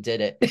completely redid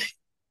it.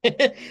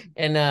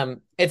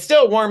 And it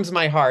still warms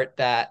my heart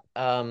that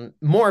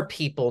more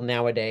people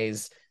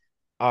nowadays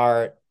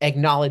are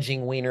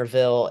acknowledging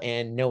Weinerville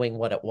and knowing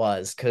what it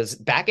was. Because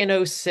back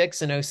in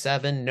 '06 and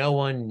 '07, no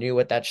one knew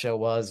what that show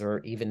was or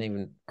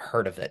even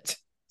heard of it.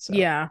 So,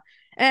 Yeah.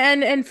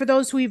 And for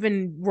those who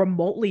even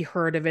remotely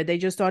heard of it, they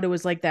just thought it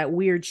was like that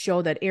weird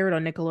show that aired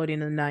on Nickelodeon in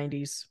the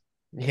 90s.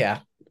 yeah.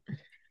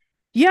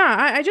 Yeah,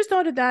 I just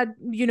thought of that,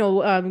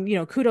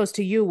 kudos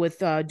to you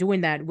with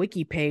doing that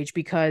wiki page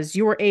because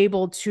you were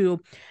able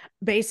to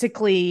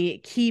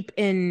basically keep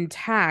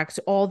intact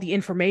all the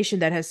information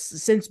that has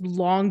since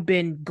long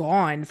been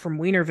gone from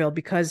Weinerville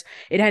because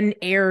it hadn't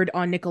aired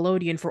on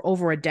Nickelodeon for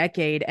over a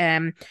decade.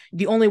 And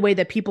the only way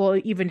that people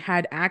even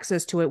had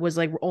access to it was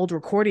like old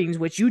recordings,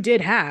 which you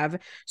did have.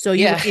 So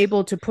you were Yeah.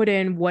 able to put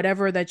in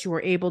whatever that you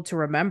were able to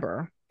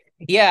remember.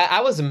 Yeah, I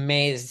was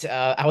amazed.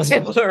 I was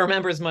able to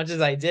remember as much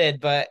as I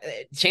did, but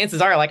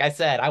chances are, like I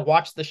said, I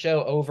watched the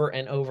show over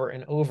and over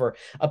and over,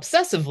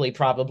 obsessively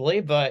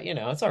probably, but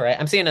it's all right.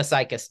 I'm seeing a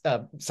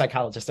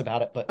psychologist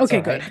about it, but it's Okay,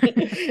 all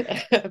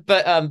good. right.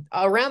 But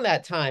around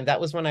that time,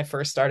 that was when I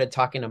first started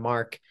talking to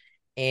Mark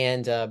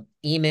and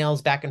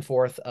emails back and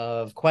forth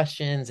of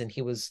questions, and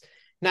he was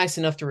nice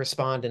enough to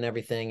respond and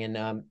everything.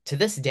 And to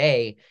this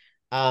day,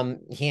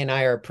 he and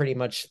I are pretty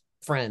much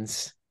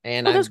friends,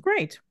 and Oh, that's I've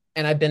great.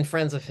 and I've been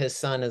friends with his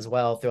son as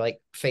well through like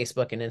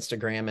Facebook and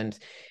Instagram. And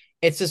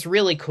it's just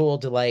really cool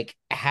to like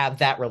have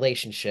that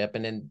relationship.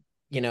 And then,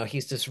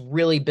 he's just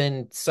really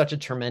been such a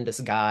tremendous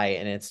guy.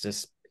 And it's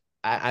just,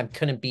 I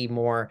couldn't be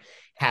more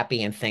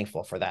happy and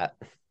thankful for that.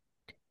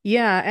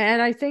 Yeah,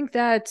 and I think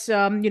that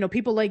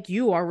people like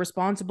you are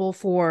responsible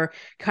for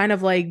kind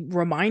of like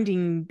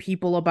reminding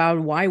people about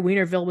why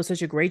Weinerville was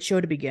such a great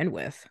show to begin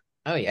with.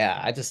 Oh yeah,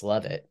 I just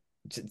love it.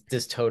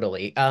 Just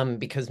totally.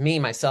 Because me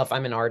myself,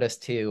 I'm an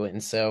artist too,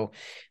 and so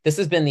this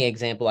has been the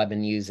example I've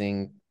been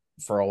using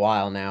for a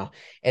while now.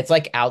 It's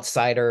like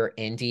outsider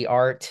indie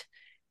art,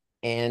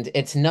 and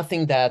it's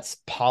nothing that's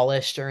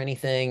polished or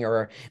anything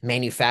or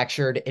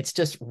manufactured. It's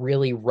just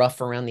really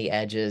rough around the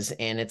edges,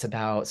 and it's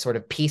about sort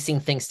of piecing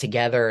things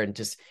together and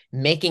just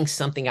making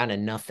something out of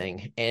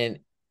nothing. And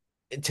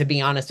to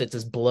be honest, it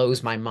just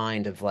blows my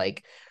mind of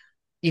like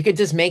you could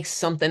just make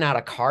something out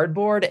of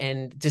cardboard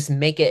and just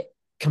make it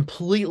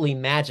completely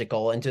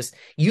magical and just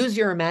use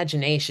your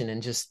imagination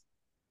and just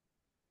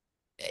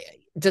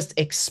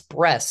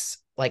express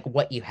like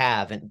what you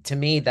have. And to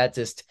me that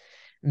just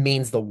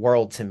means the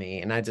world to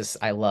me, and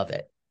I love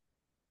it.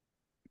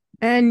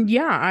 And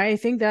yeah, I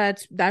think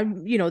that's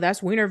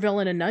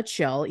Weinerville in a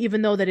nutshell.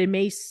 Even though that it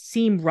may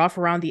seem rough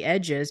around the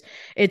edges,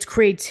 its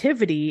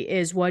creativity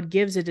is what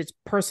gives it its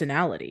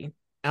personality.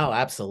 Oh,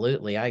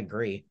 absolutely, I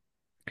agree.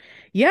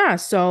 Yeah,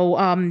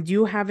 so do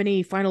you have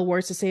any final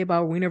words to say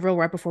about Weinerville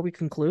right before we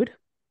conclude?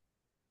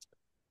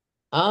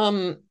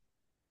 um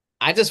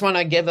I just want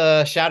to give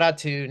a shout out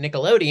to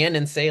Nickelodeon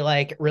and say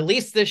like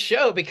release this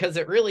show because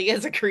it really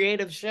is a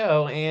creative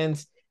show,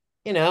 and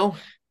you know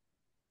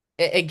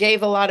it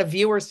gave a lot of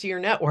viewers to your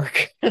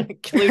network,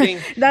 including,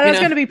 That's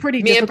going to be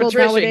pretty me and difficult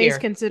Patricia nowadays, here.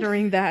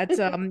 considering that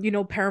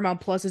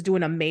Paramount Plus is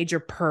doing a major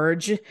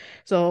purge.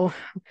 So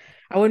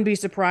I wouldn't be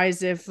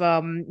surprised if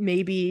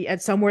maybe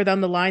at somewhere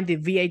down the line the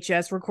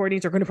VHS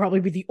recordings are going to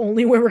probably be the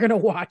only way we're going to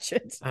watch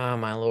it. Oh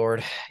my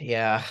Lord.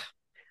 Yeah.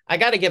 I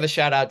got to give a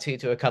shout out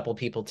to a couple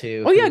people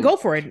too Oh yeah, who go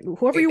for it.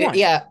 Whoever you want.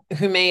 yeah,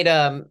 who made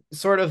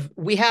sort of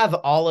we have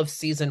all of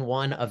season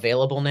 1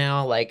 available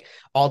now. Like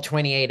all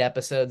 28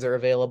 episodes are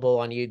available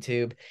on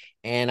YouTube,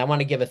 and I want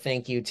to give a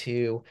thank you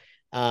to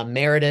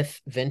Meredith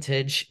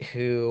Vintage,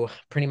 who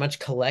pretty much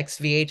collects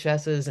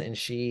VHSs, and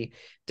she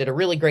did a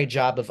really great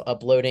job of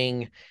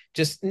uploading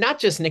just not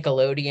just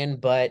Nickelodeon,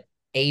 but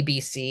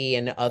ABC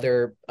and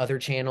other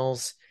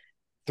channels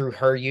through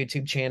her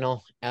YouTube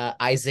channel.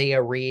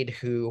 Isaiah Reed,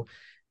 who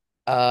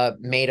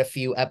made a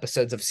few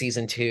episodes of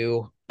season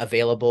 2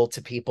 available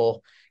to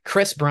people.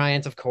 Chris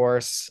Bryant, of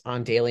course,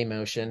 on Daily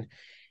Motion.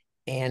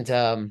 And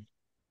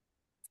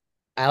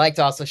I like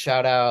to also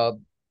shout out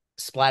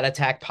Splat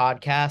Attack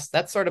Podcast.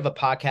 That's sort of a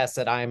podcast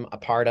that I'm a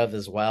part of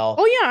as well.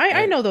 Oh yeah,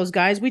 I And know those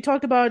guys. We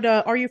talked about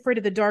Are You Afraid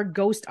of the Dark,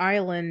 Ghost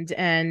Island,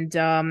 and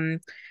in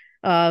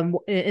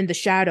the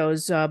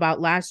Shadows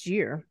about last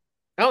year.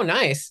 oh,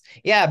 nice.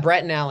 Yeah,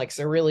 Brett and Alex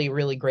are really,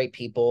 really great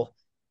people.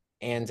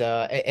 And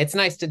it's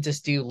nice to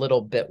just do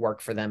little bit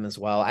work for them as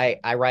well.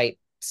 I write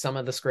some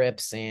of the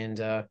scripts and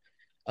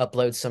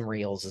upload some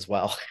reels as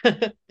well.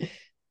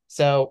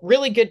 So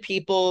really good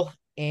people.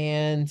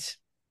 And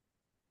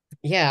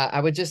yeah, I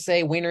would just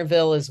say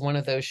Weinerville is one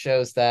of those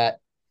shows that,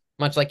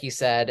 much like you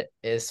said,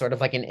 is sort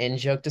of like an in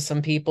joke to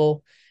some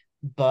people,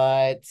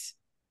 but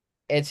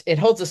it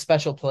holds a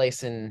special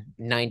place in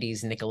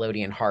 90s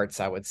Nickelodeon hearts,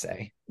 I would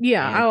say.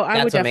 Yeah, And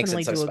I would that's what makes it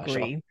definitely so do special.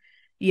 agree. Yeah.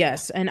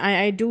 Yes, and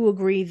I do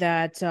agree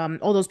that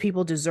all those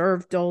people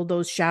deserved all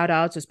those shout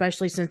outs,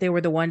 especially since they were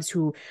the ones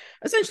who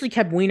essentially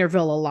kept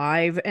Weinerville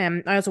alive.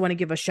 And I also want to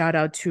give a shout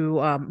out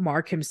to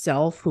Mark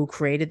himself, who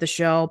created the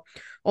show.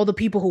 All the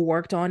people who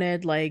worked on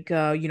it, like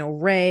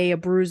Ray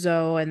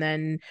Abruzzo, and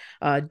then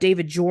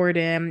David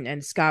Jordan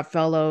and Scott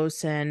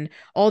Fellows, and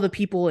all the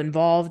people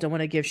involved. I want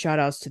to give shout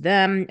outs to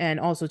them, and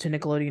also to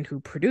Nickelodeon who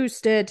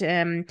produced it.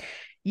 And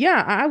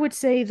yeah, I would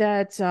say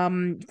that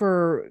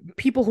for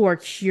people who are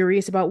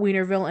curious about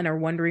Weinerville and are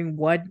wondering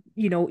what,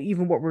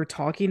 even what we're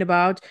talking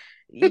about,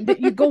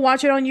 you go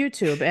watch it on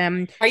YouTube.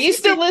 And Are you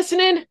still it,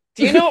 listening?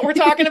 Do you know what we're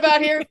talking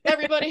about here,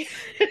 everybody?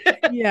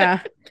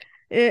 yeah,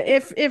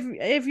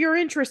 if you're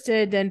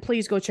interested, then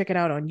please go check it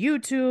out on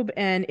YouTube.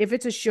 And if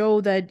it's a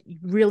show that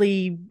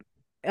really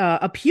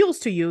appeals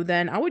to you,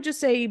 then I would just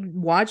say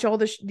watch all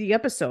the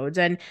episodes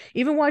and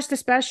even watch the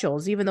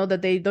specials, even though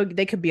that they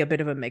could be a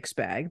bit of a mixed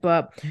bag.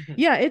 But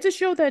yeah, it's a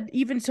show that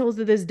even till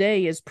to this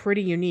day is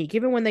pretty unique.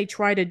 Even when they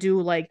try to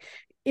do like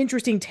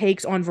interesting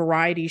takes on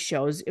variety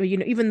shows,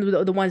 even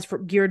the ones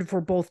geared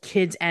for both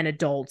kids and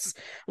adults.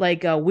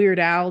 Like Weird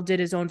Al did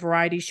his own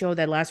variety show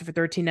that lasted for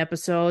 13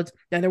 episodes.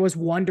 Then there was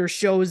Wonder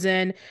Shows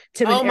in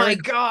Tim and Oh my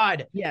Eric.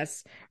 God.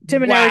 Yes,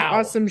 Tim and Eric, Wow.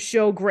 awesome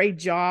show, great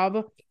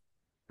job.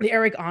 The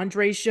Eric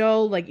Andre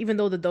show, like even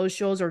though that those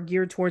shows are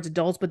geared towards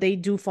adults, but they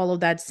do follow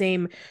that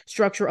same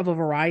structure of a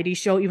variety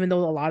show, even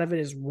though a lot of it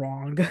is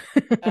wrong.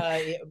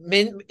 I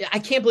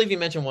can't believe you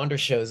mentioned Wonder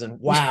Shows, and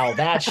wow,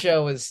 that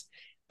show is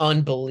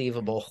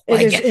unbeliebable. It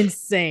Like is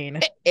insane.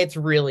 it's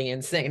really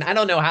insane. I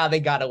don't know how they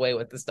got away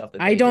with the stuff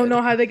that I they don't did.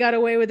 know how they got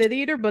away with it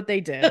either, but they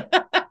did.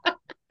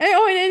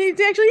 And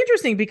it's actually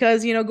interesting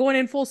because, going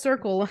in full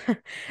circle,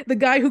 the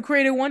guy who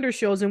created Wonder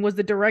Shows and was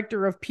the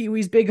director of Pee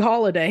Wee's Big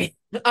Holiday.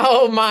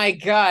 Oh my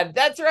God,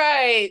 that's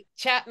right,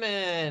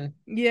 Chapman.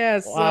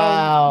 Yes, so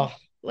Wow.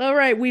 all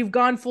right, we've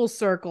gone full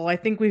circle. I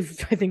think we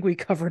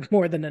covered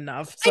more than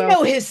enough. I So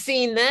know his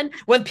scene then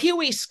when Pee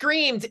Wee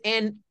screamed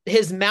and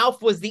his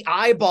mouth was the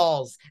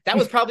eyeballs. That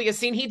was probably a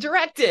scene he he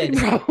directed.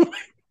 probably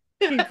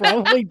he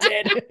probably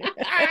did.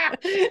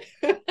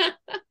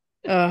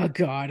 Oh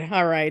God.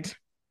 All right.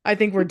 I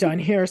think we're done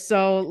here.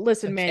 So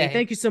listen, Manny, Okay.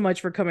 thank you so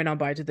much for coming on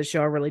by to the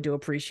show. I really do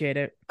appreciate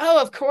it.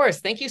 Oh, of course.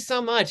 Thank you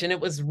so much. And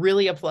it was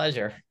really a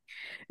pleasure.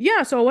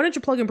 Yeah, so why don't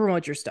you plug and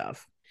promote your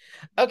stuff?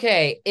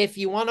 Okay, if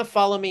you want to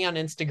follow me on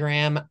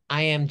Instagram,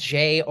 I am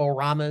J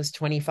Oramas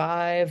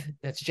 25.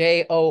 That's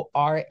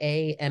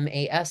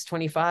JORAMAS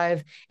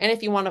 25. And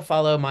if you want to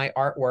follow my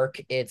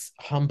artwork, it's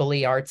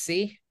Humbly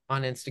Artsy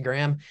on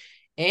Instagram.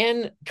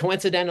 And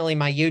coincidentally,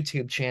 my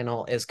YouTube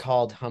channel is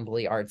called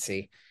Humbly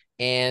Artsy.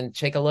 And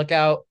take a look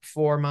out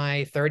for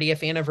my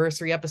 30th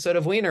anniversary episode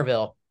of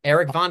Weinerville.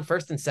 Eric Von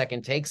First and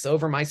Second takes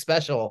over my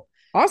special.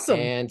 Awesome.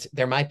 And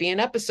there might be an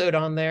episode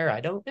on there.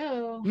 I don't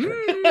know.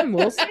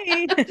 We'll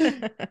see.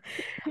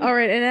 All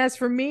right. And as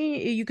for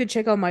me, you can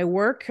check out my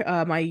work.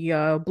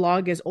 My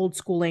blog is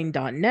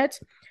oldschoollane.net.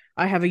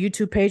 I have a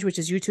YouTube page, which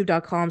is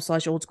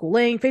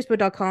youtube.com/oldschoollane,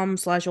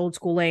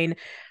 facebook.com/oldschoollane.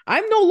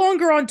 I'm no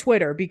longer on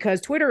Twitter because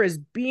Twitter is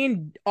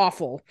being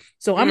awful.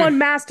 So I'm Mm. on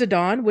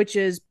Mastodon, which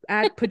is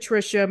at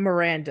Patricia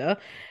Miranda.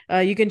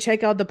 You can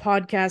check out the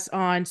podcast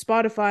on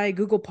Spotify,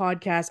 Google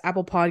Podcasts,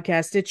 Apple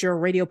Podcasts, Stitcher,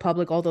 Radio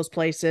Public, all those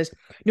places.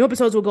 New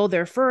episodes will go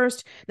there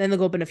first, then they'll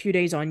go up in a few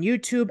days on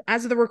YouTube.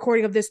 As of the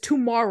recording of this,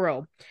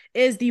 tomorrow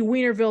is the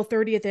Weinerville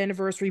 30th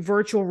anniversary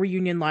virtual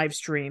reunion live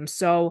stream.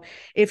 So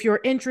if you're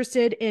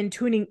interested in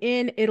tuning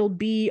in, it'll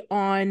be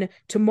on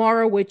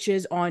tomorrow, which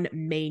is on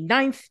May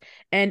 9th,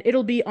 and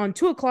it'll be on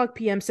 2 o'clock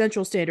p.m.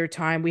 Central Standard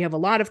Time. We have a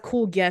lot of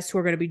cool guests who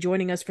are going to be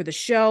joining us for the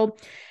show.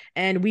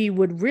 And we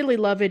would really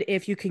love it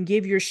if you can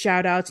give your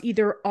shout outs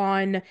either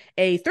on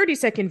a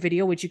 30-second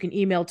video, which you can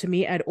email to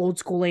me at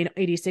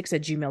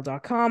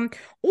oldschoollane86@gmail.com,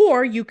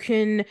 or you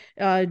can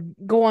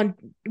go on,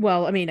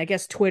 well, I mean, I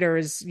guess Twitter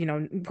is,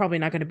 probably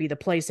not going to be the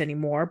place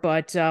anymore,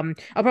 but I'll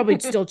probably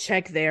still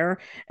check there.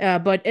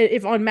 But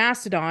if on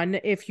Mastodon,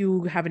 if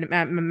you have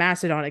a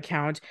Mastodon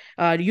account,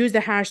 use the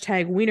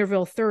hashtag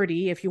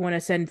Weinerville30 if you want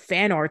to send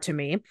fan art to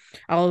me.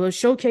 I'll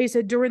showcase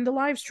it during the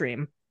live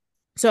stream.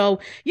 So,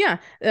 yeah,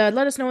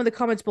 let us know in the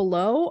comments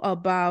below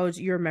about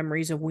your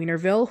memories of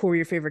Weinerville. Who are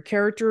your favorite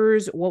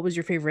characters? What was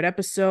your favorite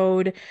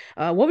episode?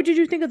 What did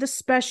you think of the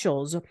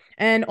specials?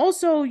 And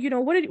also,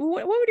 what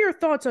were your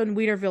thoughts on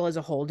Weinerville as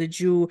a whole? Did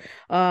you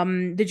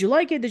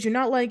like it? Did you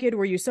not like it?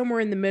 Were you somewhere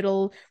in the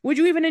middle? Would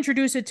you even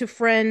introduce it to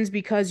friends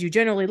because you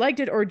generally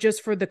liked it, or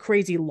just for the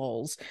crazy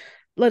lulz?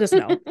 Let us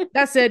know.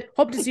 That's it.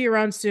 Hope to see you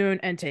around soon,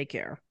 and take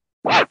care.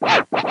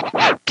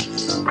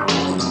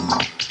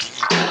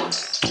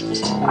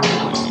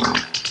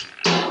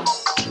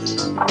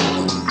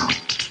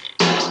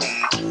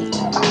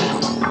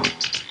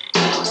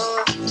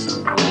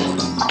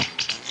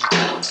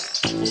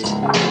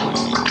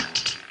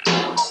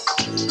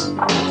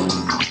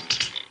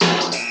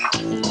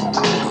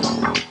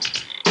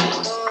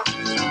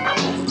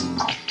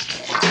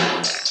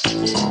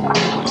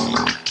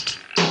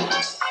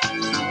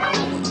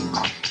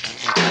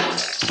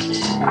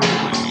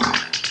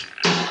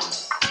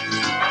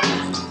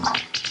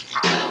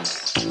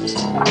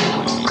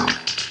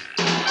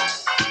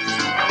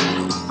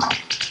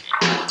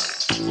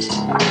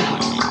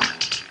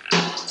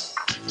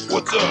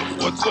 What's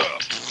up? What's up?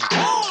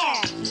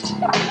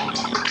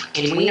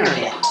 In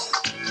Weinerville.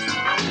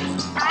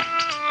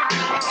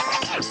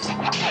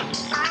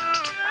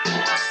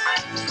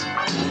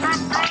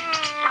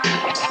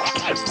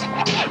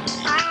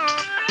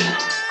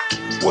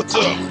 What's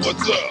up?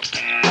 What's up?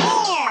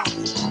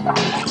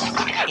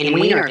 In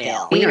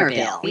Weinerville.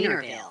 Weinerville.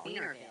 Weinerville.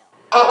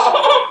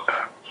 Weinerville.